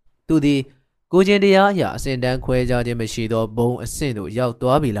သူသည်ကိုယ်ကျင်တရားအရာအစဉ်တန်းခွဲခြားခြင်းမရှိသောဘုံအဆင့်သို့ရောက်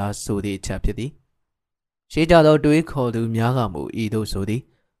သွားပြီလားဆိုသည့်အချက်ဖြစ်သည်ရှေးကြသောတွေးခေါ်သူများကမူဤသို့ဆိုသည်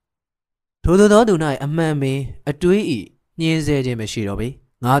ထိုသောသူ၌အမှန်ပင်အတွေးဤညှင်းဆဲခြင်းမရှိတော့ပေ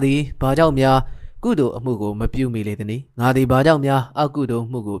ငါသည်ဘာကြောင့်များကုသိုလ်အမှုကိုမပြုမိလေသနည်းငါသည်ဘာကြောင့်များအကုသိုလ်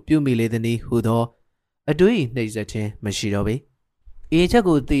မှုကိုပြုမိလေသနည်းဟုသောအတွေးဤနှိမ့်ဆက်ခြင်းမရှိတော့ပေဤချက်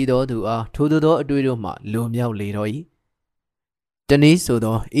ကိုသိသောသူအားထိုသောအတွေးတို့မှလွန်မြောက်လေတော့၏တနည်းဆို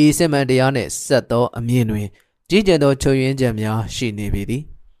သောဤစစ်မှန်တရားနှင့်ဆက်သောအမြင်တွင်ကြီးကျယ်သောချုပ်ရင်းချက်များရှိနေပေသည်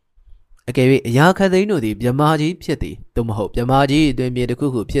အကယ်၍အရာခတ်သိန်းတို့သည်မြမာကြီးဖြစ်သည်သို့မဟုတ်မြမာကြီးအတွင်မြေတစ်ခု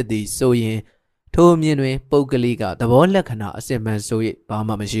ခုဖြစ်သည်ဆိုရင်ထိုအမြင်တွင်ပုဂ္ဂလိကသဘောလက္ခဏာအစစ်မှန်ဆို၍ဘာ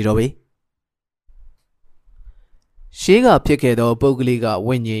မှမရှိတော့ပေရှေးကဖြစ်ခဲ့သောပုဂ္ဂလိက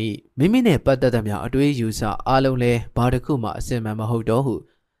ဝိညာဉ်၏မိမိနှင့်ပတ်သက်သမျှအတွေးယူဆအားလုံးလည်းဘာတစ်ခုမှအစစ်မှန်မဟုတ်တော့ဟု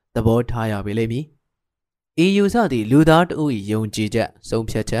သဘောထားရပေလိမ့်မည်ဤယူဆသည့်လူသားတဦး၏ယုံကြည်ချက်ဆုံး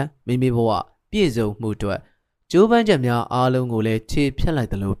ဖြတ်ချက်မိမိဘဝပြည့်စုံမှုအတွက်ကျိုးပန်းချက်များအားလုံးကိုလည်းခြေဖြတ်လိုက်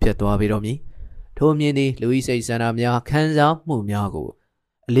သလိုဖြစ်သွားပေတော့မည်ထို့မြင်သည်လူ၏စိတ်ဆန္ဒများခံစားမှုများကို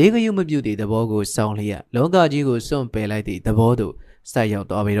အလေးဂရုမပြုသည့်သဘောကိုစောင့်လျက်လောကကြီးကိုစွန့်ပယ်လိုက်သည့်သဘောသို့ဆိုက်ရောက်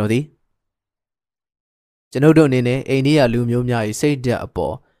သွားပေတော့သည်ကျွန်ုပ်တို့အနေနဲ့အိန္ဒိယလူမျိုးများ၏စိတ်ဓာတ်အ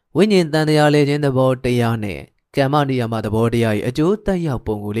ပေါ်ဝိညာဉ်တန်တရားလေခြင်းသဘောတရားနှင့်ကမ္မနိယမသဘောတရား၏အကျိုးသက်ရောက်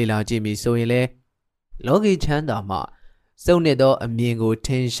ပုံကိုလေ့လာကြည့်မည်ဆိုရင်လည်းလောကီချမ်းသာမှစုံနစ်သောအမြင်ကိုထ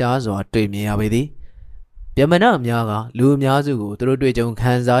င်ရှားစွာတွေ့မြင်ရပေသည်ဗျမနများကလူအများစုကိုသူတို့တွေ့ကြုံ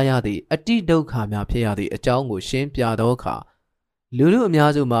ခံစားရသည့်အတိဒုက္ခများဖြစ်ရသည့်အကြောင်းကိုရှင်းပြသောအခါလူအ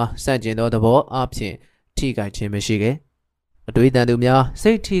များစုမှာစန့်ကျင်သောသဘောအဖြစ်ထိခိုက်ခြင်းမရှိခဲ့အတွေးတန်သူများ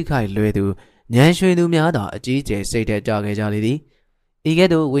စိတ်ထိခိုက်လွယ်သူဉာဏ်ရွှင်သူများသာအကြီးကျယ်စိတ်ထဲကြခဲ့ကြလေသည်ဤကဲ့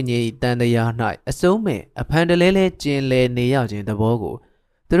သို့ဝိညာဉ်တန်တရား၌အစုံးမဲ့အဖန်တလဲလဲကျင်လည်နေရခြင်းသဘောကို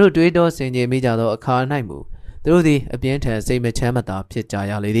သူတို့တွေးတောဆင်ခြင်မိကြသောအခါ၌မူသူတို့သည်အပြင်းထန်စိတ်မချမ်းမသာဖြစ်ကြ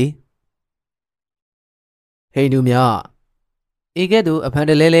ရလေသည်ဟိန္ဒူများဤကဲ့သို့အဖန်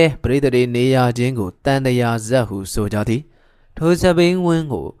တလဲလဲပရိသေတွေနေရခြင်းကိုတန်တရားဇက်ဟုဆိုကြသည်ထိုစပိန်ဝင်း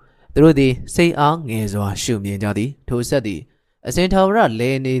ကိုသူတို့သည်စိတ်အားငယ်စွာရှုမြင်ကြသည်ထိုဆက်သည်အစဉ်ထာဝရလဲ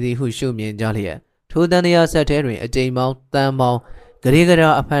နေသည်ဟုရှုမြင်ကြလျက်ထိုတန်တရားဆက်ထဲတွင်အကြိမ်ပေါင်းတန်ပေါင်းဂရေဂရာ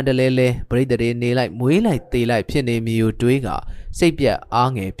အဖန်တလဲလဲပရိသေတွေနေလိုက်မွေးလိုက်သေလိုက်ဖြစ်နေမည်ဟုတွေးကစိတ်ပြတ်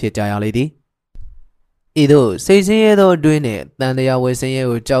အားငယ်ဖြစ်ကြရလေသည်ဤသို့စိတ်ဆင်းရဲသောအတွင်းနှင့်တန်တရားဝယ်ဆင်းရဲ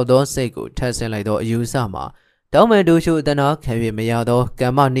ကိုကြောက်သောစိတ်ကိုထပ်ဆင်းလိုက်သောအယူဆမှာ တောင်းမဲ့တို့ရှုအတနာခံ၍မရသောက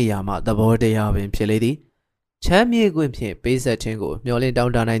မ္မနိယာမသဘောတရားပင်ဖြစ်လေသည်ချမ်းမြေခွင့်ဖြင့်ပေးဆက်ခြင်းကိုမျှော်လင့်တော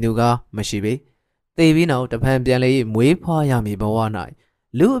င်းတနိုင်သူကမရှိပေသေပြီးနောက်တဖန်ပြန်လေမွေးဖွားရမည်ဘဝ၌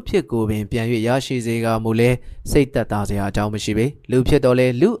လူအဖြစ်ကိုပင်ပြန်၍ရရှိစေကမူလဲစိတ်သက်သာစရာအကြောင်းမရှိပေလူဖြစ်တော်လဲ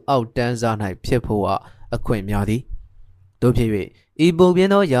လူအောက်တန်းစား၌ဖြစ်ဖို့အခွင့်များသည်တို့ဖြစ်၍ဤပုံပြ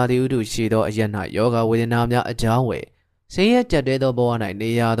င်းသောယာတိဥတုရှိသောအရ၌ယောဂဝေဒနာများအကြောင်းဝယ်ဆင်းရဲကြက်တဲသောဘဝ၌နေ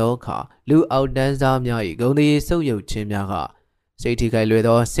ရသောအခါလူအောက်တန်းစားများ၏ဂုဏ်သည်ဆုပ်ယုပ်ခြင်းများကစိတ်ထိခိုက်လွယ်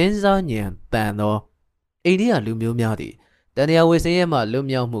သောစဉ်းစားဉာဏ်ပန်သောအိန္ဒိယလူမျိုးများသည်တဏှာဝေဆင်းရဲမှလွတ်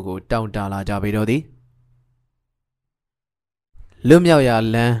မြောက်မှုကိုတောင်းတလာကြပေတော့သည်လွတ်မြောက်ရာ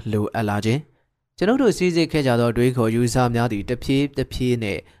လမ်းလိုအပ်လာခြင်းကျွန်ုပ်တို့စည်းစိမ်ခဲ့ကြသောတွေးခေါ်ယူဆများသည့်တဖြည်းဖြည်းနှ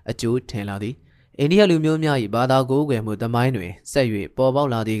င့်အကျိုးထင်လာသည်အိန္ဒိယလူမျိုးများ၏ဘာသာကိုးကွယ်မှုသမိုင်းတွင်ဆက်၍ပေါ်ပေါက်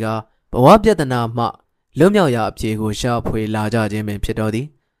လာသည်ကဘဝပြဿနာမှလွတ်မြောက်ရာအဖြေကိုရှာဖွေလာကြခြင်းပင်ဖြစ်တော်သည်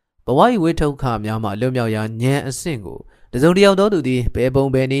ဘဝ၏ဝိထုခများမှလွတ်မြောက်ရာဉာဏ်အဆင့်ကိုတစုံတစ်ယောက်သောသူသည်ဘယ်ပုံ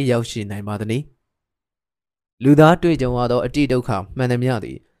ဘယ်နည်းရောက်ရှိနိုင်ပါသနည်းလူသားတွေ့ကြုံရသောအတိဒုက္ခမှန်သမျှသ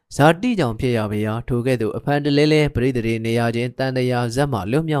ည်ဇာတိကြောင့်ဖြစ်ရပေရာထိုကဲ့သို့အဖန်တလဲလဲပရိသေနေရခြင်းတန်တရားဇက်မှ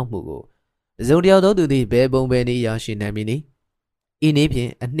လွတ်မြောက်မှုကိုတစုံတစ်ယောက်သောသူသည်ဘယ်ပုံဘယ်နည်းရရှိနိုင်မည်နည်းဤနည်းဖြ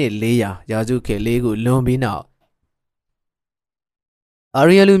င့်အနှစ်400ရာစုခေတ်လေးခုလွန်ပြီးနောက်အာ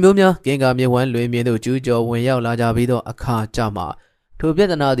ရီယလူမျိုးများကင်္ကာမြဝန်းလွင်မြင်သို့ကျူးကျော်ဝင်ရောက်လာကြပြီးသောအခါကြမှထိုပြ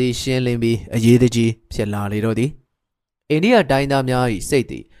ဿနာသည်ရှင်းလင်းပြီးအရေးတကြီးဖြစ်လာလေတော့သည်အိန္ဒိယတိုင်းသားများ၏စိတ်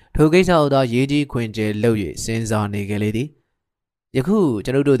သည်ထိုကိစ္စအသာရေးကြီးခွင်ကျဲလုပ်၍စဉ်းစားနေကြလေသည်ယခု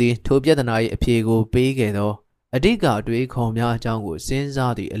ကျွန်ုပ်တို့သည်ထိုပြဿနာ၏အဖြေကိုပေးခဲ့သောအဓိကအတွေးခေါ်များအကြောင်းကိုစဉ်း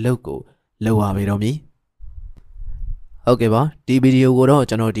စားသည့်အလုပ်ကိုလုပ်ရပေတော့မည်ဟုတ်ကဲ့ပါဒီဗီဒီယိုကိုတော့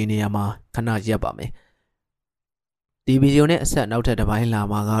ကျွန်တော်ဒီနေရာမှာခဏရပ်ပါမယ်ဒီဗီဒီယိုနဲ့အဆက်နောက်ထပ်တစ်ပိုင်းလာ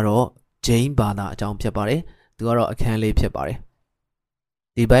မှာကတော့ဂျိမ်းဘာသာအကြောင်းဖြစ်ပါတယ်သူကတော့အခန်းလေးဖြစ်ပါတယ်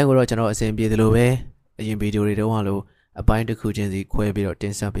ဒီပိုင်းကိုတော့ကျွန်တော်အစဉ်ပြေသလိုပဲအရင်ဗီဒီယိုတွေတုန်းကလိုအပိုင်းတစ်ခုချင်းစီခွဲပြီးတော့တ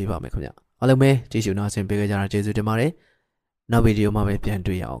င်ဆက်ပေးပါမယ်ခင်ဗျအားလုံးပဲကြည့်ရှုနားဆင်ပေးကြကြတာကျေးဇူးတင်ပါတယ်နောက်ဗီဒီယိုမှာပဲပြန်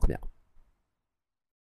တွေ့ရအောင်ခင်ဗျ